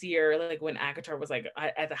last year, like when ACOTAR was like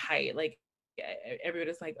at the height, like everybody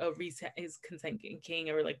was like, oh, Reese is consent king,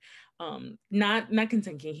 or like not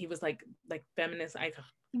consent king, he was like feminist icon.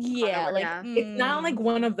 It's not like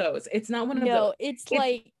one of those. It's not one of those. No, it's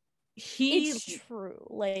like it's true.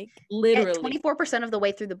 Like, literally 24% of the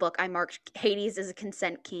way through the book I marked Hades as a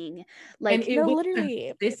consent king. Like, and it was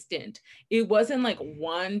literally consistent. It wasn't like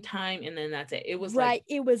one time and then that's it. It was like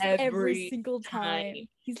it was every single time.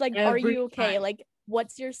 He's like, are you okay? Like,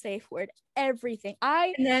 what's your safe word, everything.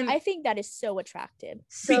 And then I think that is so attractive.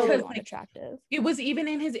 So because, Beyond attractive. it was even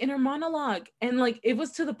in his inner monologue, and like it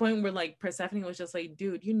was to the point where like Persephone was just like,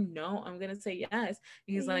 dude, you know I'm gonna say yes.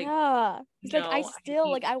 And he's like, yeah, he's like, I no, still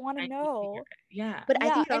need- like, I want I to need to know. hear it. Yeah. but I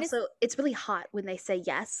Yeah, think and it's- also it's really hot when they say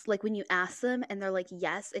yes. Like when you ask them and they're like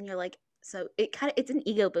yes, and you're like, so it kind of, it's an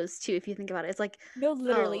ego boost too if you think about it. It's like, No,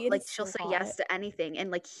 literally, oh, it like is she'll so say hot. yes to anything,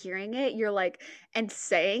 and like hearing it, you're like, and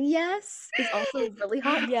saying yes is also really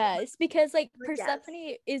hot. Yes, because like Like, yes.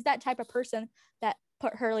 Persephone is that type of person that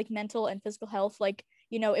put her like mental and physical health, like,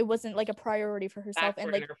 you know, it wasn't like a priority for herself, Back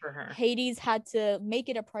and like burner for her. Hades had to make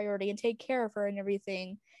it a priority and take care of her and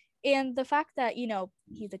everything. And the fact that, you know,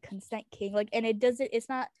 he's a consent king, like, and it's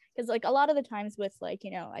not, because like a lot of the times with like,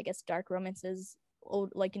 you know, I guess dark romances,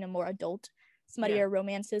 old, like, you know, more adult smuttier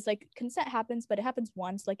romances, like consent happens, but it happens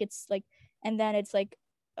once, like it's like, and then it's like,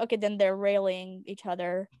 okay, then they're railing each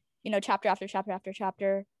other, you know, chapter after chapter after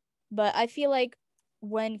chapter. But I feel like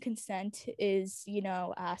when consent is, you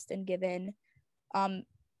know, asked and given,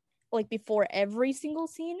 like before every single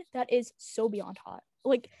scene, that is so beyond hot.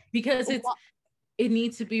 Like, Because it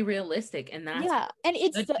needs to be realistic, and that's yeah, and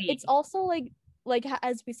should be. it's also like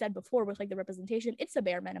as we said before with like the representation, it's the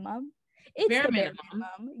bare minimum. It's Bare the bare minimum.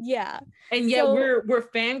 minimum. Yeah. And yet So, we're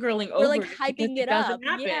fangirling over we're like it because hyping it doesn't up.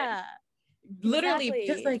 happen. Yeah. Literally,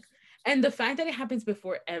 because Exactly. like, and the fact that it happens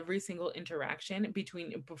before every single interaction,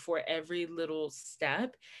 before every little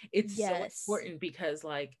step, it's so Yes. important, because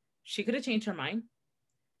like she could have changed her mind.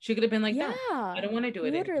 She could have been like, no, I don't want to do it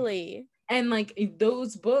anymore. Literally. And like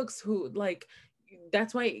those books who like,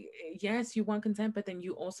 that's why, yes, you want consent, but then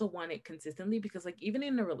you also want it consistently, because like even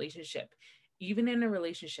in a relationship,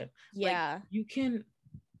 Yeah. like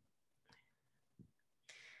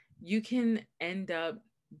you can end up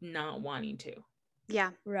not wanting to.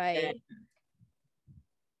 Yeah. Right.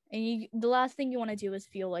 And the last thing you want to do is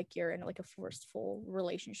feel like you're in like a forceful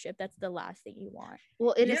relationship. That's the last thing you want.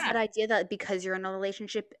 Well, it is Yeah. that idea that because you're in a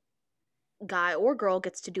relationship, guy or girl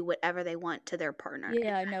gets to do whatever they want to their partner. and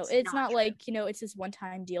Yeah, no, that's it's not true. like, you know, it's this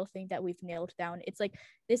one-time deal thing that we've nailed down. It's like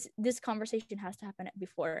this conversation has to happen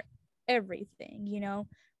before everything, you know?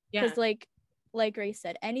 Yeah. Because like Grace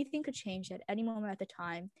said, anything could change at any moment at the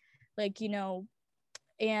time. Like, you know,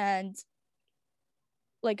 and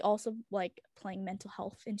like also like playing mental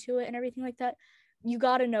health into it and everything like that. You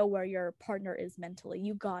gotta know where your partner is mentally.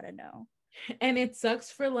 You gotta know. And it sucks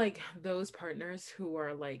for like those partners who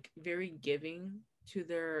are like very giving to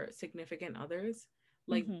their significant others,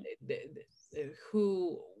 like Mhm.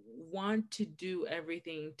 who want to do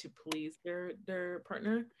everything to please their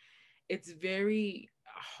partner. It's very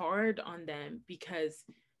hard on them because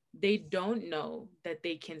they don't know that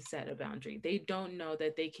they can set a boundary. They don't know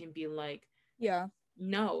that they can be like, Yeah.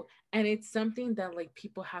 no. And it's something that like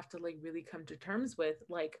people have to like really come to terms with.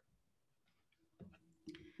 Like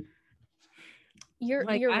You're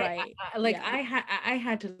right. Yeah. I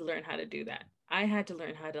had to learn how to do that. I had to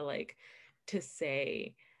learn how to like to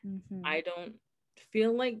say, Mhm. I don't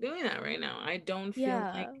feel like doing that right now. I don't feel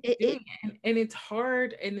like Yeah. doing it. And it's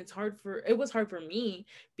hard, and it was hard for me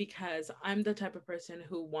because I'm the type of person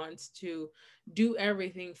who wants to do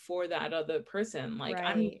everything for that other person. Like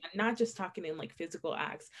I'm Right. not just talking in like physical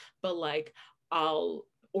acts, but like I'll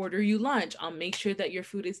order you lunch. I'll make sure that your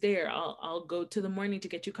food is there. I'll go to the morning to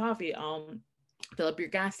get you coffee. Fill up your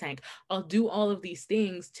gas tank. I'll do all of these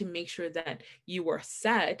things to make sure that you are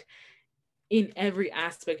set in every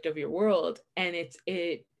aspect of your world. And it's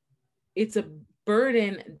a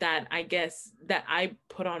burden that I guess that I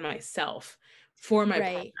put on myself for my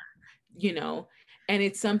Right. partner, you know. And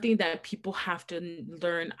it's something that people have to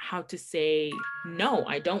learn how to say, no,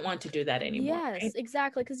 I don't want to do that anymore. Yes, right?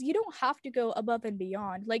 exactly. Because you don't have to go above and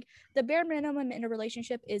beyond. Like the bare minimum in a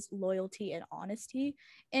relationship is loyalty and honesty.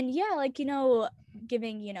 And yeah, like, you know,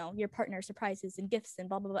 giving, you know, your partner surprises and gifts and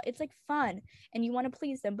blah, blah, blah. It's like fun and you want to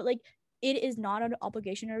please them. But like, it is not an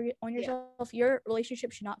obligation on yourself. Your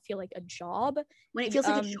relationship should not feel like a job. When it feels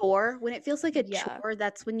like a chore, yeah. chore,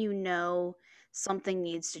 that's when you know something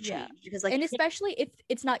needs to change. Yeah. Because like, And especially if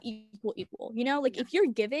it's not equal, you know, like if you're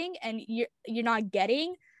giving and you're not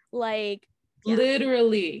getting, like, Yeah.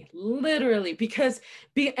 literally because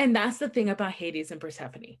and that's the thing about Hades and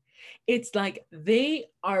Persephone. It's like they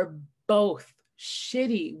are both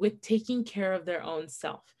shitty with taking care of their own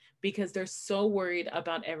self because they're so worried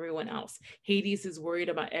about everyone else. Hades is worried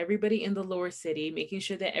about everybody in the lower city, making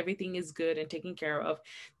sure that everything is good and taken care of,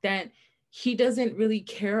 that he doesn't really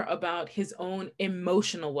care about his own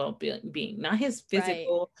emotional well-being, not his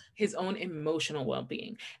physical, his own emotional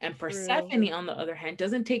well-being. And Persephone, on the other hand,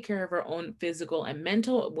 doesn't take care of her own physical and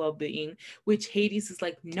mental well-being, which Hades is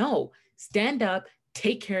like, no, stand up,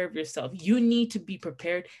 take care of yourself. You need to be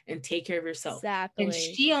prepared and take care of yourself. Exactly. And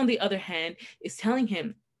she, on the other hand, is telling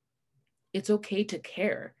him, it's okay to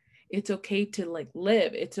care. It's okay to like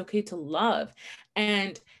live. It's okay to love.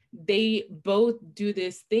 And they both do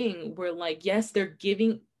this thing where like, yes, they're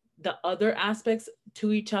giving the other aspects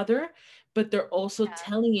to each other, but they're also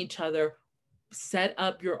telling each other, set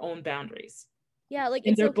up your own boundaries. Yeah, like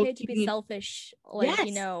And it's they're okay both to be keeping- selfish, like, Yes.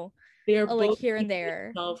 you know, They're like both here and keeping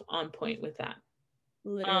there. themselves on point with that.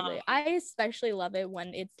 Literally. I especially love it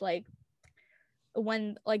when it's like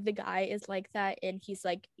when like the guy is like that and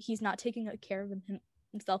he's not taking care of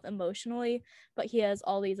himself emotionally, but he has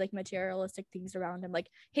all these like materialistic things around him. Like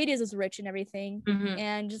Hades is rich and everything. Mhm.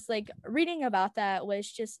 And just like reading about that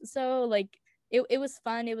was just so like it was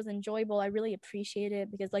fun, it was enjoyable. I really appreciate it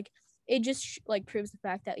because like it just like proves the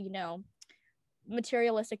fact that, you know,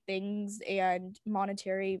 materialistic things and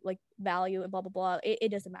monetary like value and blah blah blah, it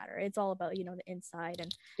doesn't matter. It's all about, you know, the inside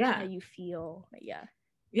and how you feel.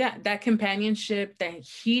 Yeah, that companionship that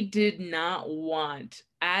he did not want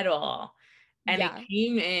at all. And it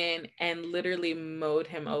came in and literally mowed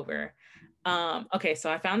him over. Okay, so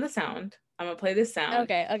I found the sound. I'm gonna play this sound.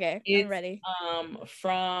 Okay, It's, I'm ready.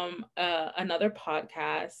 From another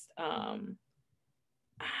podcast.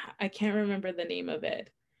 I can't remember the name of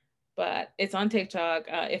it, but it's on TikTok.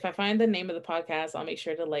 If I find the name of the podcast, I'll make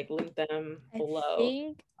sure to like link them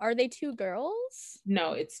below. Are they two girls?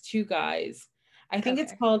 No, it's two guys. I think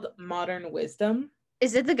it's called Modern Wisdom.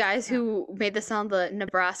 Is it the guys who made the sound, the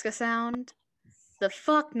Nebraska sound? The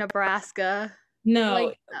fuck Nebraska. No,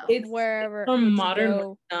 like, it's wherever from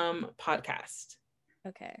Modern Wisdom podcast.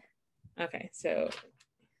 Okay, so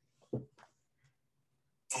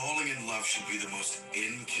falling in love should be the most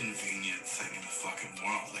inconvenient thing in the fucking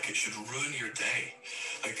world. Like, it should ruin your day.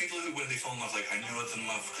 Like, people who, when they fall in love, like, I knew I was in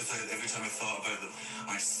love because every time I thought about them,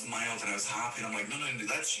 I smiled and I was happy. And I'm like, no,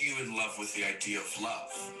 that's you in love with the idea of love.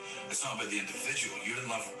 It's not about the individual. You're in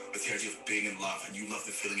love with the idea of being in love, and you love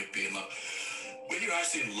the feeling of being in love. When you're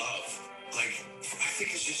actually in love, like, I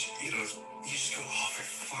think it's just, you know, you just go, oh, for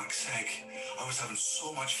fuck's sake, I was having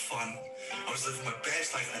so much fun. I was living my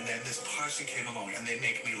best life, and then this person came along, and they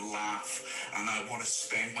make me laugh, and I want to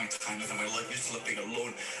spend my time with them. I used to love being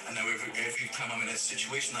alone, and now every time I'm in a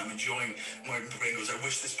situation that I'm enjoying, my brain goes, I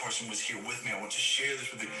wish this person was here with me. I want to share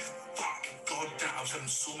this with you. Fuck, god damn, I was having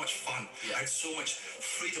so much fun. I had so much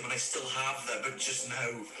freedom, and I still have that, but just now,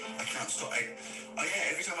 I can't stop.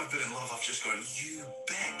 Every time I've been in love, I've just gone, you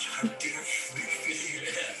bitch, how dare you make me?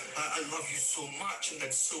 I love you so much, and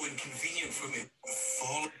that's so inconvenient for me.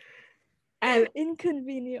 And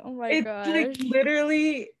inconvenient. Oh my gosh. Like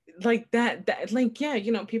literally like that like, yeah,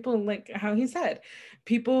 you know, people, like how he said,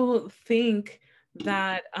 people think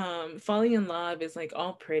that falling in love is like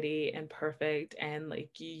all pretty and perfect, and like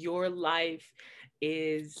your life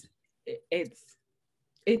is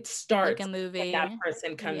it starts like a movie when that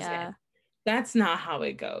person comes in. That's not how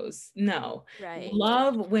it goes. No. Right.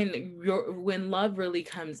 Love, when love really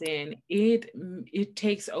comes in, it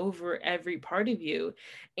takes over every part of you.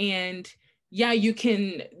 And yeah, you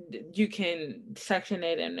can section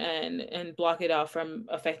it and block it off from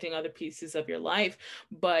affecting other pieces of your life,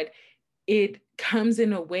 but it comes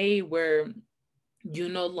in a way where you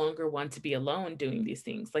no longer want to be alone doing these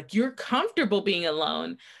things. Like, you're comfortable being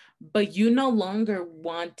alone, but you no longer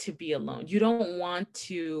want to be alone. You don't want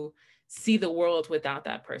to see the world without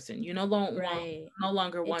that person. You no longer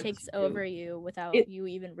want it takes to, over you without you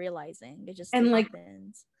even realizing. It just and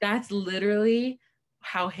happens. Like, that's literally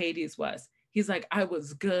how Hades was. He's like, I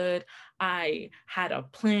was good. I had a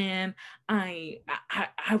plan. I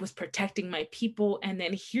was protecting my people. And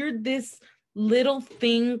then here this little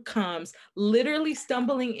thing comes, literally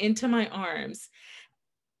stumbling into my arms.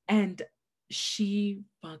 And she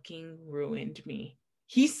fucking ruined me.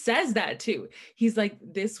 He says that too. He's like,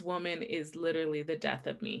 this woman is literally the death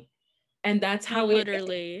of me. And that's how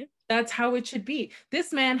that's how it should be.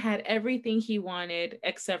 This man had everything he wanted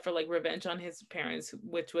except for like revenge on his parents,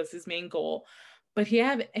 which was his main goal. But he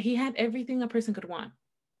had everything a person could want.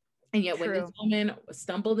 And yet when this woman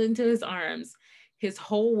stumbled into his arms, his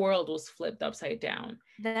whole world was flipped upside down.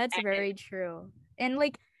 That's very true. And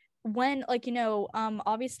like, when, like, you know,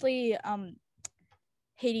 obviously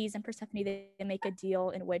Hades and Persephone, they make a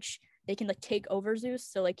deal in which they can like take over Zeus.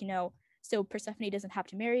 So like, you know, so Persephone doesn't have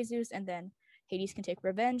to marry Zeus, and then Hades can take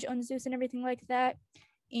revenge on Zeus and everything like that.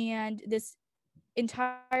 And this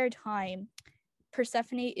entire time,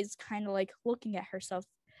 Persephone is kind of like looking at herself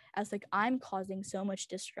as like, I'm causing so much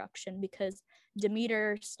destruction because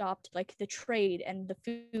Demeter stopped like the trade and the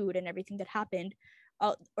food and everything that happened,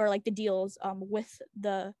 or like the deals with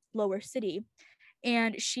the lower city.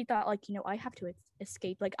 And she thought, like, I have to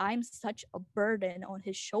escape. Like, I'm such a burden on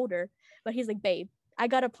his shoulder. But he's like, babe, I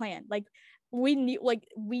got a plan. Like, we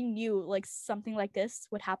knew like something like this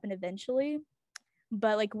would happen eventually.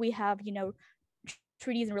 But like, we have,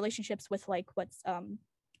 treaties and relationships with like what's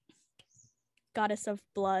goddess of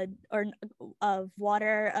blood or of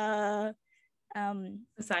water,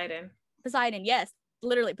 Poseidon, yes,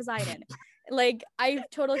 literally Poseidon. Like, I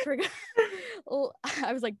totally forgot.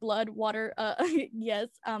 I was like, blood, water, yes,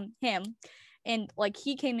 him. And like,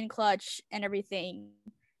 he came in clutch and everything.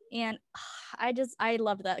 And I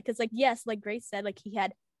loved that, because like, yes, like Grace said, like, he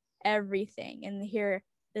had everything, and here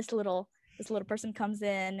this little person comes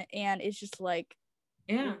in, and it's just like,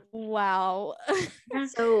 Yeah. wow.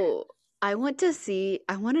 So I want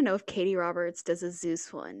to know if Katie Roberts does a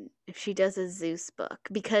Zeus one, if she does a Zeus book,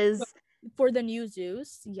 because For the new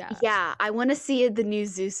Zeus, yeah, I want to see the new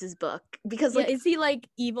Zeus's book, because like, is he like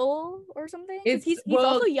evil or something? It's- He's well,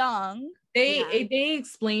 also young. They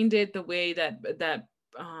explained it the way that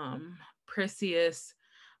Perseus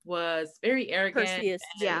was very arrogant. Perseus,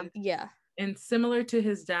 yeah, and similar to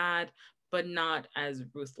his dad, but not as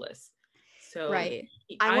ruthless. So right.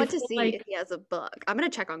 I want to feel see like, if he has a book. I'm gonna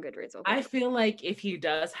check on Goodreads. Okay. I feel like if he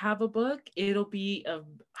does have a book, it'll be a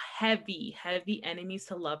heavy enemies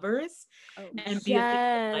to lovers, and be a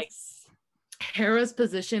thing of, like, Hera's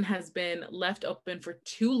position has been left open for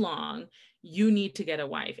too long. You need to get a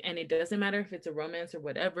wife, and it doesn't matter if it's a romance or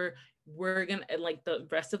whatever. We're gonna, like, the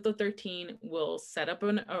rest of the 13 will set up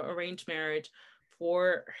an arranged marriage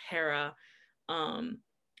for Hera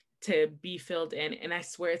to be filled in, and I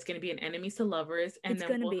swear it's gonna be an enemies to lovers, and It's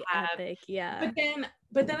then gonna we'll be have epic, yeah.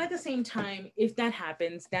 but then at the same time, if that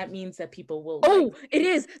happens, that means that people will It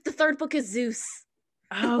is. The third book is Zeus.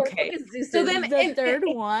 okay. So then the third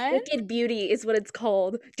one, Wicked Beauty is what it's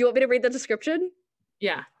called. Do you want me to read the description?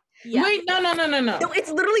 Yeah. yeah. Wait, no. No,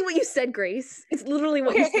 it's literally what you said, Grace. It's literally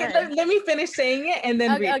what you said. Let me finish saying it and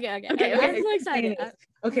then read. Okay. I'm so excited.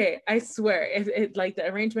 Okay, I swear, it like the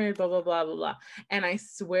arranged marriage, blah blah blah blah blah, and I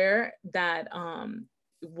swear that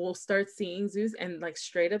we'll start seeing Zeus and like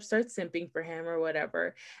straight up start simping for him or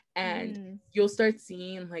whatever, and you'll start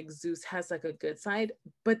seeing like Zeus has like a good side,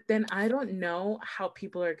 but then I don't know how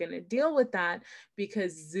people are gonna deal with that,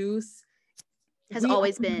 because Zeus has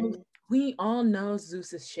always been. We all know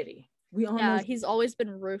Zeus is shitty. We all know he's always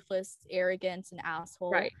been ruthless, arrogant, and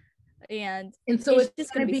asshole. Right. And so it's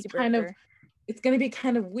just gonna be kind of. It's going to be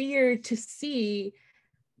kind of weird to see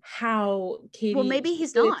how Katie. Well, maybe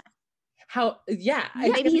he's not.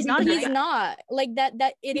 Maybe he's not. He's not like that.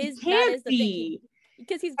 That is the thing.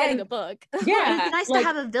 Because he's getting a book. Yeah, it'd be nice to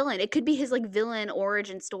have a villain. It could be his like villain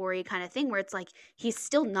origin story kind of thing, where it's like he's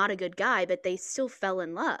still not a good guy, but they still fell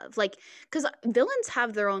in love. Like, because villains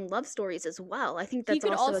have their own love stories as well. I think that's he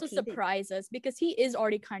could also a surprise us, because he is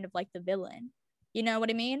already kind of like the villain. You know what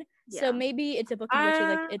I mean? Yeah. So maybe it's a book in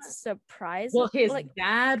which it's a surprise. Well, his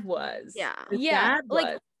dad was. Yeah. Dad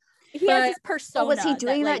was. He has his persona. Was he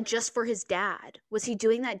doing that just for his dad? Was he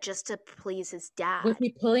doing that just to please his dad? Was he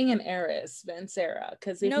pulling an Eris, Vincera?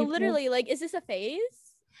 Because no, literally, like, is this a phase?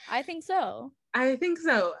 I think so. I think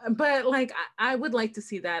so, but like, I would like to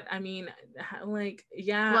see that. I mean, like,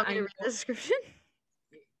 yeah. You want me to read the description?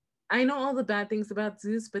 I know all the bad things about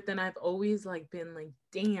Zeus, but then I've always like been like,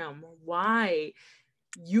 damn, why?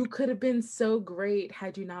 You could have been so great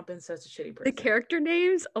had you not been such a shitty person. The character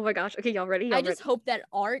names? Oh my gosh. Okay, y'all ready? I just hope that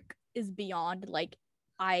arc is beyond like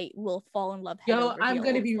I will fall in love. I'm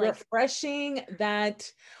gonna be refreshing that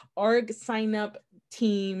arc sign up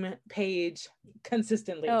team page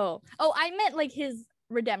consistently. Oh, I meant like his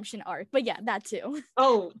redemption arc, but yeah, that too.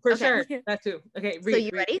 Oh, for sure, that too. Okay, so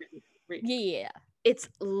you ready? Read. Yeah. It's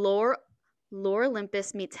Lore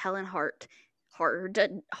Olympus meets Helen Hart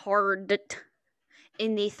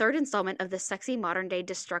in the third installment of the sexy modern-day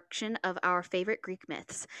destruction of our favorite Greek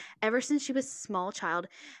myths. Ever since she was a small child,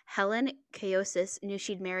 Helen Chaosis knew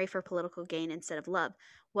she'd marry for political gain instead of love.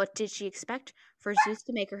 What did she expect? For Zeus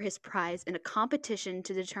to make her his prize in a competition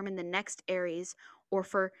to determine the next Ares, or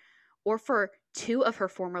for two of her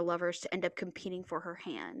former lovers to end up competing for her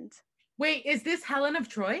hand. Wait, is this Helen of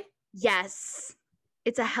Troy? Yes.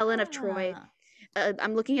 It's a Helen of Troy.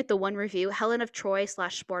 I'm looking at the one review. Helen of Troy /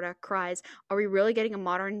 Sparta cries, "Are we really getting a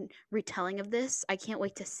modern retelling of this? I can't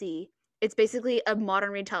wait to see." It's basically a modern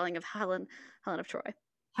retelling of Helen of Troy.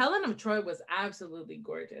 Helen of Troy was absolutely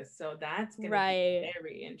gorgeous, so that's gonna be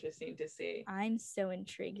very interesting to see. I'm so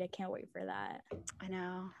intrigued. I can't wait for that. I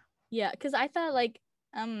know. Yeah, because I thought like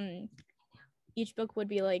each book would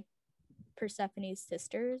be like Persephone's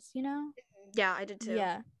sisters, you know? Yeah, I did too.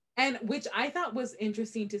 Yeah. And which I thought was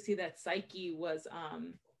interesting to see that Psyche was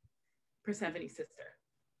Persephone's sister.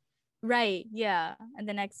 Right. Yeah. And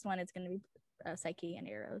the next one is gonna be Psyche and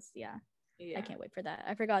Eros. Yeah. Yeah. I can't wait for that.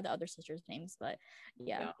 I forgot the other sisters' names, but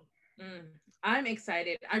yeah. I'm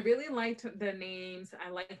excited. I really liked the names. I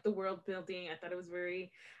liked the world building. I thought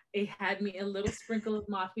it had me a little sprinkle of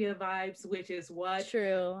mafia vibes, which is what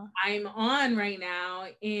True. I'm on right now.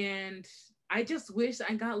 And I just wish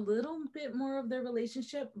I got a little bit more of their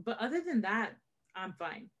relationship. But other than that, I'm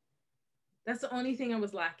fine. That's the only thing I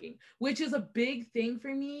was lacking, which is a big thing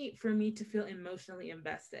for me to feel emotionally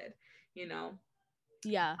invested, you know?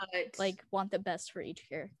 Yeah. But, like want the best for each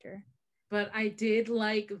character. But I did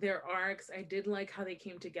like their arcs. I did like how they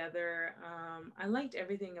came together. I liked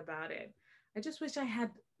everything about it. I just wish I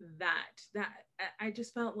had that I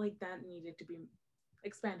just felt like that needed to be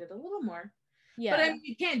expanded a little more. Yeah. But I mean,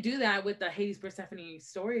 you can't do that with the Hades Persephone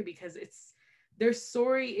story because their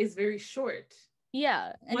story is very short.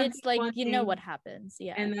 Yeah, and One it's thing, like one you know thing, what happens.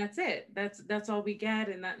 Yeah, and that's it. That's all we get,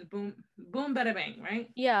 and that boom, boom, bada bang, right?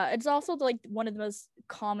 Yeah, it's also like one of the most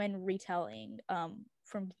common retelling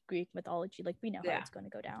from Greek mythology. Like we know how it's going to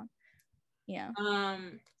go down. Yeah.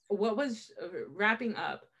 What was wrapping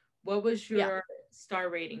up? What was your star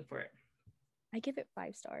rating for it? I give it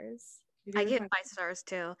 5 stars. I give 5 stars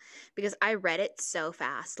too because I read it so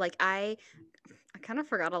fast. Like I kind of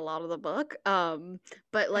forgot a lot of the book.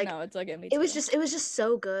 But like no, it's okay. It was just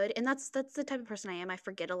so good, and that's the type of person I am. I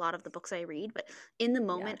forget a lot of the books I read, but in the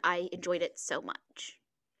moment, I enjoyed it so much.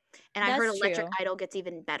 And I heard Electric Idol gets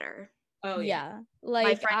even better. Oh yeah, like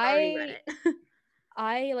my friend already read it.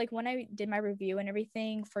 I like when I did my review and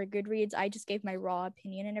everything for Goodreads, I just gave my raw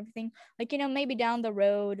opinion and everything. Like, you know, maybe down the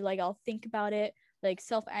road, like I'll think about it, like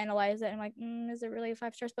self-analyze it, and I'm like, is it really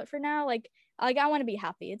 5 stars? But for now, like I want to be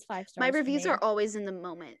happy. It's 5 stars. My reviews are always in the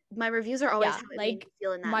moment. My reviews are always how like I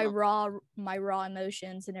feel in that my moment. my raw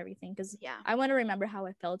emotions and everything. Because I want to remember how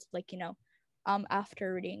I felt, like, you know,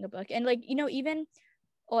 after reading a book, and like, you know, even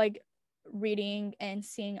like reading and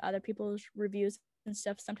seeing other people's reviews and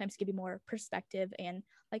stuff sometimes give you more perspective and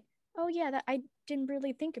like, oh yeah, that I didn't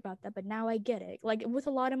really think about that, but now I get it. Like with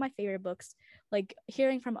a lot of my favorite books, like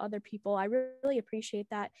hearing from other people, I really appreciate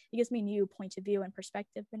that. It gives me new point of view and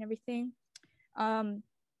perspective and everything. Do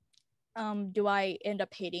I end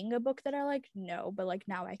up hating a book that I like? No, but like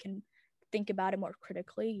now I can think about it more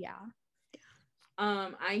critically. Yeah.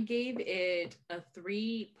 I gave it a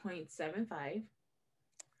 3.75.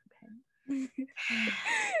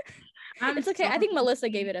 It's okay. I think Melissa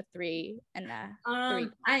gave it a 3 and a 3.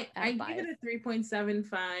 I gave it a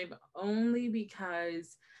 3.75 only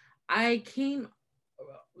because I came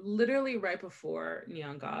literally right before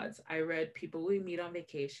Neon Gods. I read People We Meet on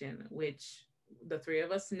Vacation, which the three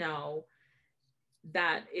of us know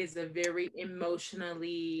that is a very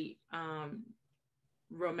emotionally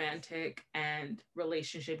romantic and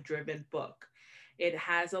relationship driven book. It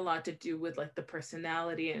has a lot to do with like the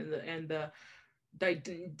personality and the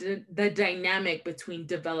dynamic between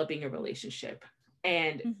developing a relationship.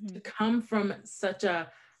 And to come from such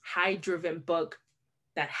a high driven book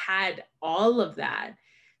that had all of that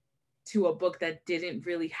to a book that didn't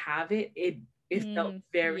really have it, it felt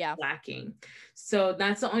very lacking. So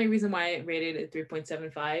that's the only reason why I rated it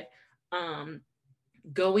 3.75.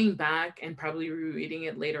 Going back and probably rereading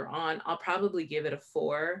it later on, I'll probably give it a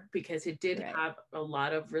 4 because it did have a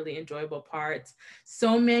lot of really enjoyable parts.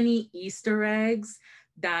 So many Easter eggs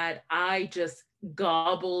that I just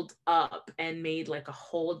gobbled up and made like a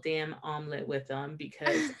whole damn omelet with them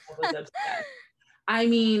because I was obsessed. I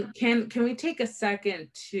mean, can we take a second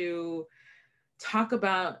to talk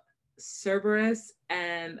about Cerberus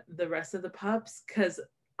and the rest of the pups? Because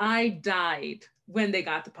I died when they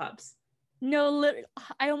got the pups. No,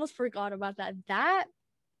 I almost forgot about that.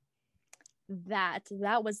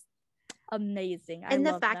 That was amazing. And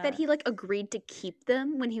the fact that he like agreed to keep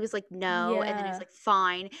them when he was like no, and then he was like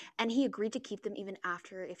fine, and he agreed to keep them even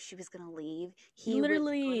after if she was gonna leave. He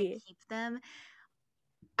literally was going to keep them.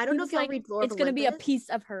 I don't know if y'all read Lore of Olympus. It's gonna be a piece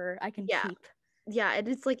of her I can keep. Yeah, and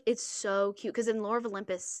it's like it's so cute because in Lore of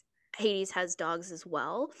Olympus, Hades has dogs as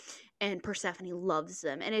well, and Persephone loves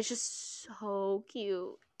them, and it's just so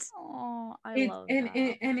cute. Oh, I love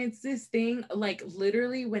that. And it's this thing, like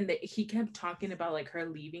literally when he kept talking about like her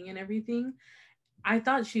leaving and everything, I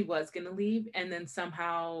thought she was gonna leave, and then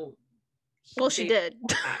somehow she did.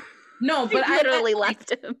 No, but I literally left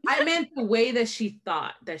him. I meant the way that she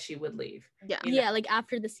thought that she would leave. Yeah, like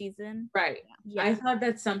after the season. Right. Yeah. I thought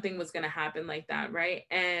that something was gonna happen like that, right?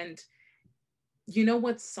 And you know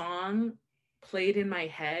what song played in my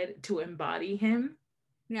head to embody him?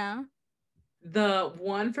 Yeah. The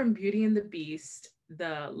one from Beauty and the Beast,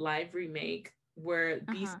 the live remake, where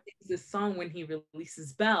Beast sings this song when he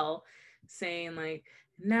releases Belle, saying like,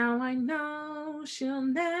 now I know she'll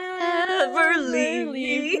Never never leave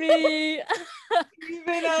leave me, me.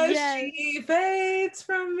 even as Yes. she fades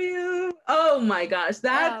from you. Oh my gosh,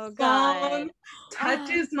 that Oh, song God.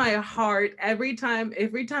 touches my heart every time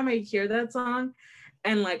I hear that song,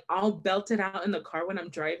 and like I'll belt it out in the car when I'm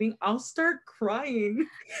driving. I'll start crying.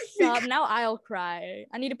 Stop. Now I'll cry.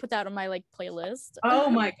 I need to put that on my like playlist. Oh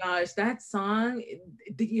my gosh, that song,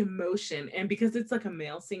 the emotion, and because it's like a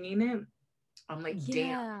male singing it, I'm like, damn.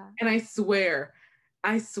 Yeah. And I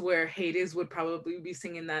swear Hades would probably be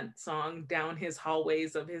singing that song down his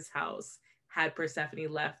hallways of his house had Persephone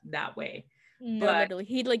left that way. No, But literally,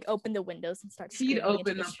 he'd like open the windows and start he'd screaming into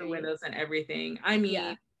open the up the street. windows and everything. I mean,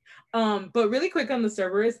 Yeah. but really quick on the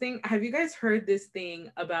Cerberus thing, have you guys heard this thing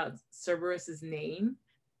about Cerberus's name?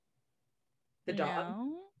 The dog?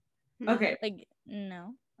 No. Okay. Like,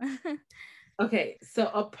 no. Okay, so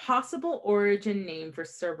a possible origin name for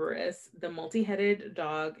Cerberus, the multi-headed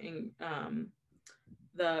dog in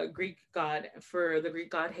the Greek god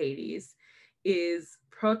Hades, is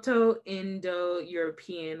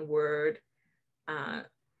Proto-Indo-European word. I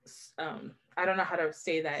don't know how to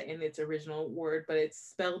say that in its original word, but it's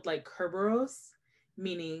spelled like Kerberos,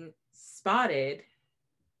 meaning spotted.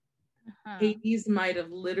 Uh-huh. Hades might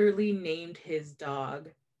have literally named his dog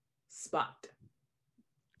Spot.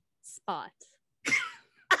 Spot.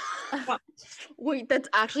 Wait, that's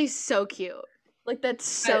actually so cute. Like, that's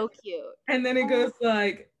so cute. And then it goes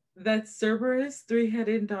like, that Cerberus,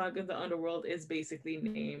 three-headed dog of the underworld, is basically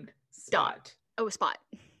named Spot. Oh, Spot.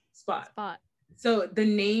 Spot. Spot. So the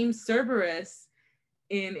name Cerberus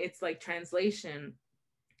in its like translation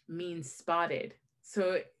means spotted.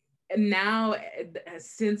 So now,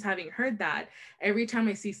 since having heard that, every time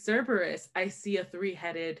I see Cerberus, I see a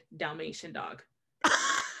three-headed Dalmatian dog.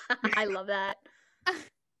 I love that.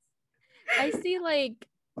 I see like,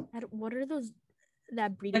 what are those?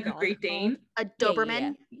 That breed Like of a dog Great Dane? A Yeah,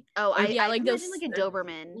 Doberman? Oh, I yeah, like imagine those like a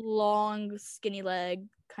Doberman. long, skinny leg,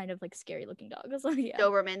 kind of like scary looking dogs. Yeah.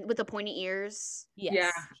 Doberman with the pointy ears.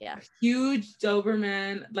 Yes. Yeah. Huge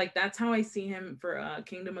Doberman. Like that's how I see him for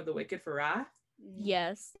Kingdom of the Wicked for Wrath.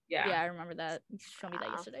 Yes. Yeah. Yeah, I remember that. You showed me that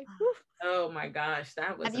Wow. yesterday. Oh my gosh,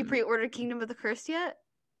 that was. Have you pre-ordered Kingdom of the Cursed yet?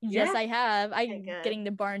 Yes, Yeah. I have. I'm good. getting the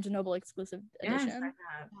Barnes and Noble exclusive edition. Yes, I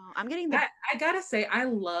have. Oh, I'm getting the. I gotta say, I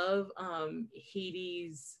love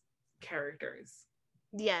Hades characters.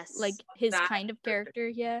 Yes. Like his That- kind of character,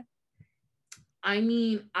 yeah. I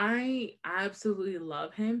mean, I absolutely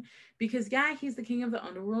love him because yeah, he's the king of the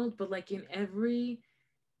underworld, but like in every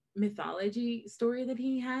mythology story that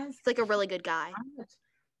he has, He's like a really good guy.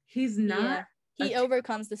 he's not. Yeah. He a-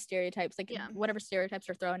 overcomes the stereotypes. Like Yeah. whatever stereotypes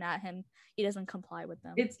are thrown at him, he doesn't comply with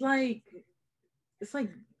them. It's like,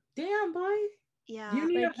 damn boy, Yeah. you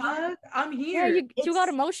need like, a hug. I'm yeah, here. you got It's-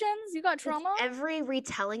 emotions, you got It's trauma. every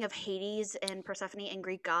retelling of Hades and Persephone and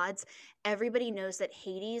Greek gods, everybody knows that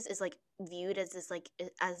Hades is like viewed as this like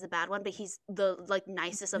as the bad one, but he's the like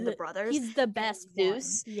nicest of the brothers. He's the best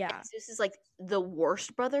Zeus. one. Yeah. And Zeus is like the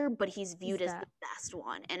worst brother, but he's viewed He's as the that. best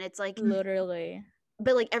one. And it's like, Literally.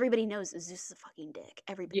 but like everybody knows Zeus is a fucking dick.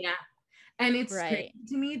 Everybody. Yeah, and it's Right. crazy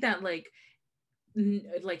to me that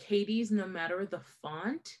like Hades, no matter the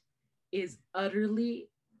font, is utterly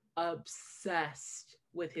obsessed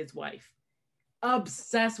with his wife.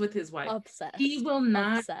 Obsessed with his wife. Obsessed. He will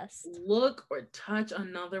not Obsessed. look or touch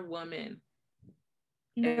another woman.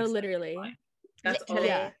 No, except literally. his wife. That's all. Literally.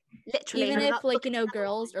 Yeah. Literally. Even I'm if not like, looking at another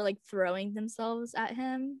girls woman. are like throwing themselves at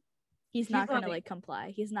him, he's not gonna like comply.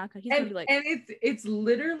 He's not gonna And, be like, and it's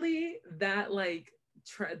literally that like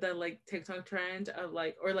the like TikTok trend of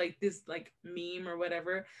like, or like this like meme or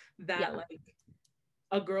whatever that Yeah. like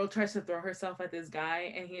a girl tries to throw herself at this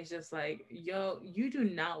guy and he's just like, yo, you do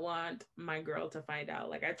not want my girl to find out.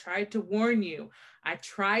 Like I tried to warn you.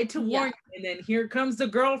 Yeah. And then here comes the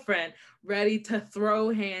girlfriend ready to throw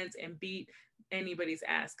hands and beat anybody's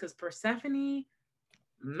ass. Because Persephone,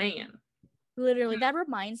 man. literally, that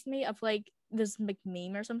reminds me of like this like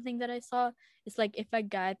meme or something that I saw. It's like if a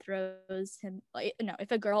guy throws him like no,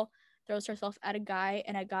 if a girl throws herself at a guy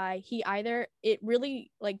and a guy, he either, it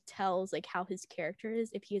really like tells like how his character is.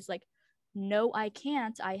 If he's like, no, I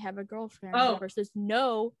can't, I have a girlfriend, Oh. versus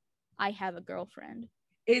no, I have a girlfriend.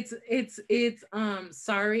 It's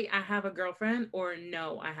sorry, I have a girlfriend, or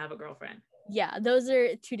no, I have a girlfriend. Yeah, those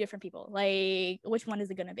are two different people. Like, which one is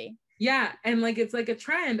it gonna be? Yeah, and like it's like a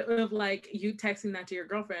trend of like you texting that to your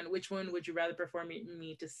girlfriend. Which one would you rather prefer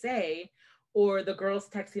me to say? Or the girls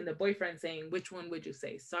texting the boyfriend saying, which one would you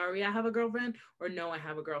say? Sorry, I have a girlfriend, or no, I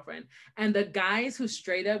have a girlfriend. And the guys who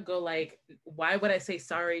straight up go like, why would I say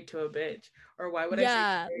sorry to a bitch? Or why would I say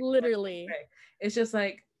Yeah, sorry to a literally. boy? It's just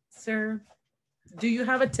like, Sir, do you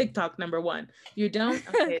have a TikTok, number one? You don't?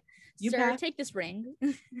 Okay. You Sir, passed? take this ring.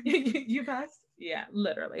 You passed? Yeah,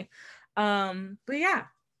 literally. But yeah.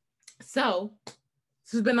 So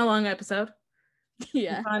this has been a long episode.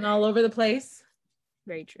 Yeah, Gone all over the place.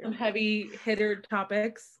 very Some true. heavy hitter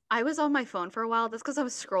topics. I was on my phone for a while. That's because I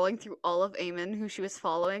was scrolling through all of Eamon, who she was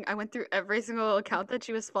following. I went through every single account that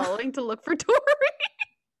she was following to look for Tori.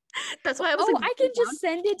 That's why I was Oh, like, I can looking just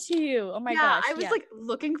send it to you. Oh my down. gosh. I was yeah. like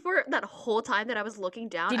looking for it that whole time that I was looking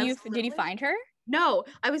down. Did I you was did you scrolling- find her? No,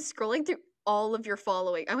 I was scrolling through all of your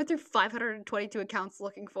following. I went through 522 accounts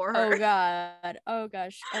looking for her. Oh god. Oh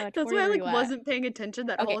gosh. That's Tori, why I where like you at? wasn't paying attention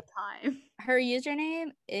that Okay. whole time. Her username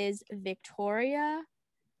is Victoria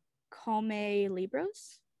Come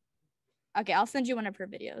Libros. Okay, I'll send you one of her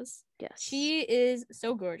videos. Yes. She is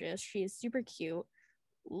so gorgeous. She is super cute.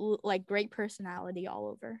 Like great personality all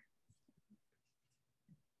over.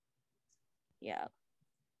 Yeah.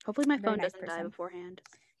 Hopefully my Very phone nice doesn't die person. beforehand.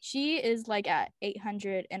 She is like at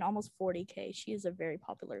 800 and almost 40K. She is a very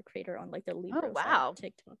popular creator on like the Libro side wow. of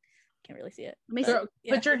TikTok. Can't really see it. Let me but see. Girl,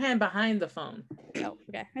 yeah. put your hand behind the phone. Oh,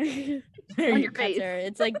 okay. There On you your go. face. Her.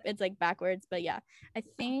 It's like backwards, but yeah. I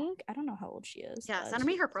don't know how old she is. Yeah, but send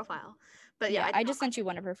me her profile. But yeah, I just sent you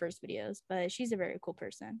one of her first videos, but she's a very cool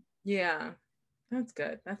person. Yeah. That's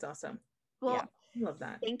good. That's awesome. Well, yeah. I love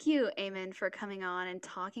that. thank you, Eamon, for coming on and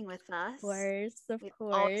talking with us. Of course, of We'd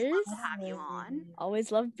always love course. to have you on.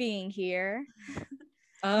 Always love being here.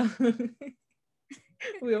 Uh,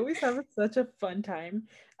 we always have such a fun time.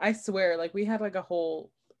 I swear, like we had like a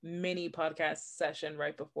whole mini podcast session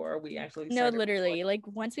right before we actually No, started literally, recording. like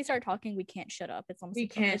once we start talking, we can't shut up. It's almost We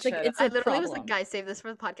can't it's like shut it's I a literally was like, problem. guys, save this for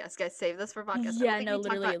the podcast. Guys, save this for podcast. Yeah, I don't think no, we talked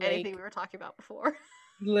literally, about anything like- we were talking about before.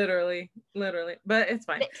 literally, but it's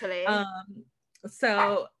fine. Literally.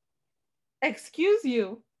 So excuse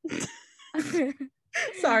you.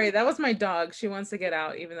 Sorry, that was my dog. She wants to get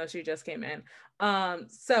out even though she just came in.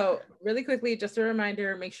 So really quickly, just a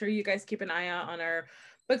reminder, make sure you guys keep an eye out on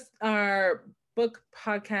our book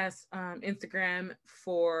podcast Instagram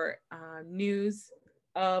for news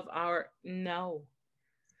of our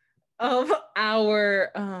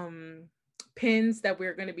pins that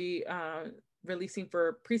we're going to be releasing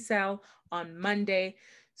for pre-sale on Monday.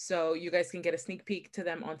 So you guys can get a sneak peek to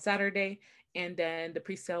them on Saturday. And then the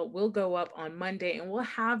pre-sale will go up on Monday, and we'll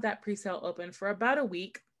have that pre-sale open for about a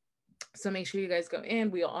week. So make sure you guys go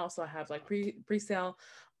in. We'll also have like pre-sale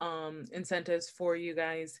incentives for you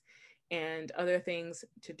guys and other things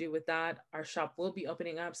to do with that. Our shop will be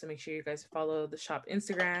opening up, so make sure you guys follow the shop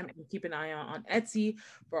Instagram and keep an eye out on Etsy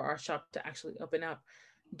for our shop to actually open up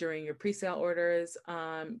during your pre-sale orders.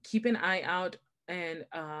 Keep an eye out and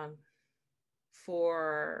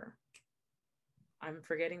for, I'm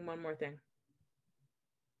forgetting one more thing.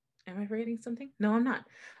 Am I forgetting something? No, I'm not.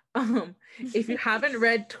 If you haven't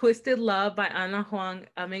read Twisted Love by Ana Huang,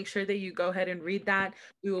 make sure that you go ahead and read that.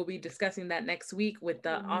 We will be discussing that next week with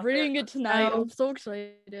the author. reading it tonight. herself. I'm so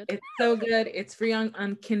excited. It's so good. It's free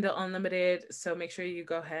on Kindle Unlimited. So make sure you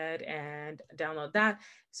go ahead and download that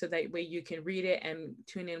so that way you can read it and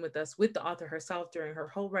tune in with us with the author herself during her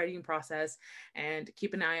whole writing process. And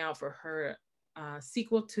keep an eye out for her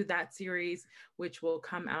sequel to that series, which will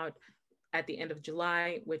come out at the end of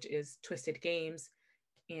July, which is Twisted Games.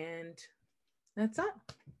 And that's it.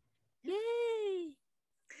 Yay!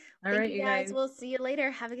 All Thank right, you guys. We'll see you later.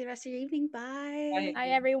 Have a good rest of your evening. Bye. Bye. Hi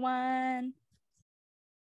everyone.